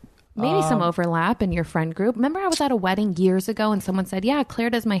 Maybe some overlap in your friend group. Remember I was at a wedding years ago and someone said, yeah, Claire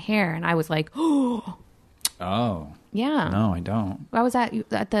does my hair. And I was like, oh. Yeah. No, I don't. I was at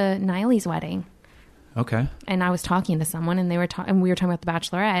the Niley's wedding. Okay. And I was talking to someone, and we were talking about The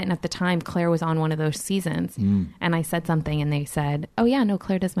Bachelorette, and at the time Claire was on one of those seasons, and I said something, and they said, "Oh yeah, no,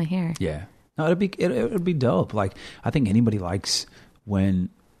 Claire does my hair." Yeah. No, it'd be dope. Like, I think anybody likes when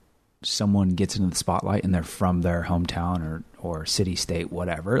someone gets into the spotlight and they're from their hometown or city, state,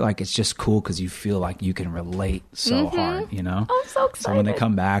 whatever. Like, it's just cool because you feel like you can relate so hard, you know? I'm so excited. So when they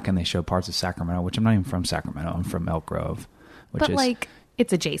come back and they show parts of Sacramento, which I'm not even from Sacramento, I'm from Elk Grove, but like,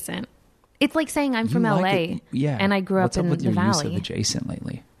 it's adjacent. It's like saying I'm from LA, yeah, and I grew up in the valley. What's up with your use of adjacent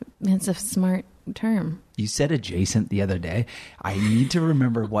lately? It's a smart term. You said adjacent the other day. I need to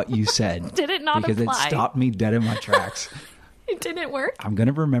remember what you said. Did it not because apply? It stopped me dead in my tracks. It didn't work. I'm going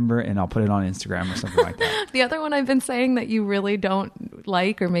to remember, and I'll put it on Instagram or something like that. The other one I've been saying that you really don't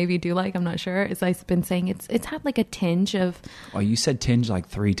like, or maybe do like, I'm not sure, is I've been saying it's had like a tinge of... Well, you said tinge like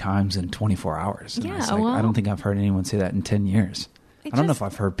 3 times in 24 hours. And yeah, like, well... I don't think I've heard anyone say that in 10 years. I don't know if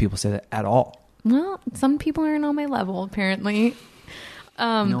I've heard people say that at all. Well, some people aren't on my level, apparently.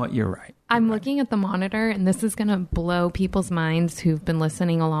 You know what? You're right. I'm looking at the monitor, and this is going to blow people's minds who've been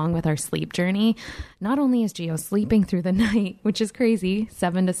listening along with our sleep journey. Not only is Gio sleeping through the night, which is crazy,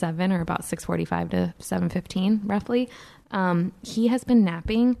 7 to 7 or about 6:45 to 7:15 roughly, he has been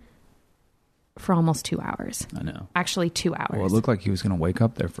napping for almost 2 hours. I know. Actually, 2 hours. Well, it looked like he was going to wake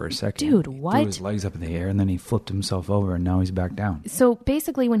up there for a second. Dude, He what? threw his legs up in the air, and then he flipped himself over, and now he's back down. So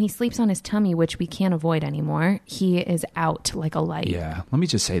basically, when he sleeps on his tummy, which we can't avoid anymore, he is out like a light. Yeah. Let me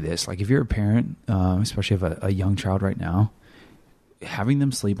just say this. Like, if you're a parent, especially of a young child right now, having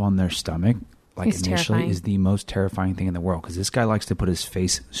them sleep on their stomach, like It's initially, terrifying. is the most terrifying thing in the world. Because this guy likes to put his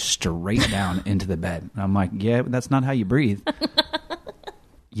face straight down into the bed. And I'm like, yeah, but that's not how you breathe.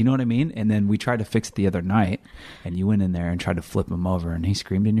 You know what I mean? And then we tried to fix it the other night, and you went in there and tried to flip him over, and he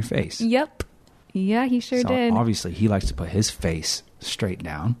screamed in your face. Yep. Yeah, he sure So did. obviously, he likes to put his face straight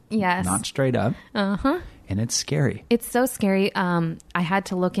down. Yes. Not straight up. Uh-huh. And it's scary. It's so scary. I had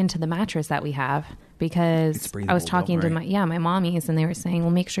to look into the mattress that we have because I was talking to my mommies, and they were saying,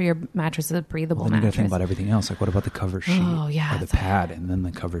 well, make sure your mattress is a breathable Well, then you got mattress. to think about everything else. Like, what about the cover sheet? Oh, yeah. Or the pad, and then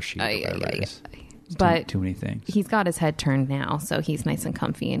the cover sheet. Whatever it is. But too many things. He's got his head turned now, so he's nice and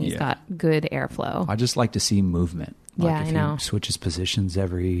comfy, and he's got good airflow. I just like to see movement. Like, Yeah, if I know. he switches positions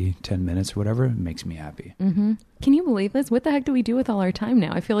every 10 minutes or whatever, it makes me happy. Mm-hmm. Can you believe this? What the heck do we do with all our time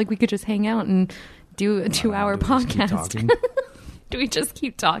now? I feel like we could just hang out and do a 2-hour podcast. Do we just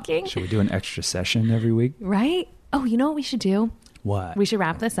keep talking? Should we do an extra session every week? Right? Oh, you know what we should do? What? We should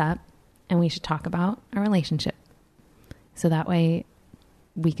wrap this up, and we should talk about our relationship. So that way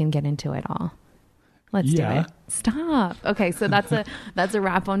we can get into it all. Let's do it. Stop. Okay, so that's a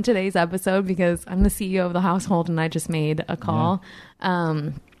wrap on today's episode because I'm the CEO of the household and I just made a call. Yeah.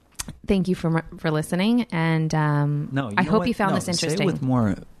 Thank you for listening, and I hope you found this interesting. Say it with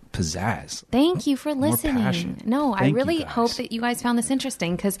more pizzazz. Thank you for listening. passion. No, I Thank really you guys. hope that you guys found this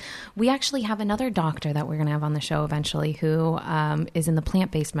interesting because we actually have another doctor that we're going to have on the show eventually who is in the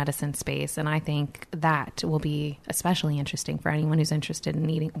plant-based medicine space. And I think that will be especially interesting for anyone who's interested in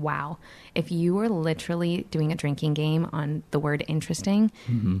eating. Wow. If you were literally doing a drinking game on the word interesting,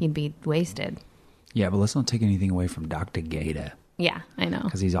 you'd be wasted. Yeah, but let's not take anything away from Dr. Gaeta. Yeah, I know.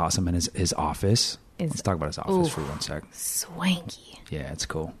 Because he's awesome. And his office. Let's talk about his office for 1 sec. Swanky. Yeah, it's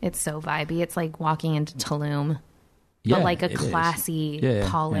cool. It's so vibey. It's like walking into Tulum. Yeah, but like a it is. classy,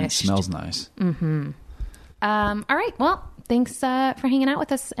 polished. And it smells nice. Mm-hmm. All right. Well, thanks for hanging out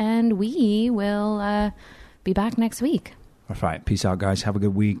with us, and we will be back next week. All right. Peace out, guys. Have a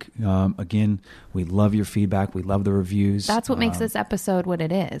good week. Again, we love your feedback. We love the reviews. That's what makes this episode what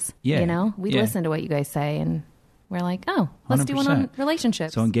it is. Yeah. You know, we listen to what you guys say, and we're like, oh, let's do one 100%. on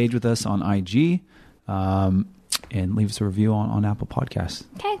relationships. So engage with us on IG and leave us a review on Apple Podcasts.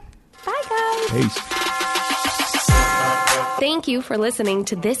 Okay. Bye, guys. Peace. Thank you for listening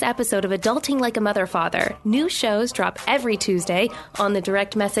to this episode of Adulting Like a Mother Father. New shows drop every Tuesday on the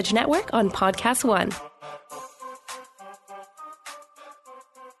Direct Message Network on Podcast One.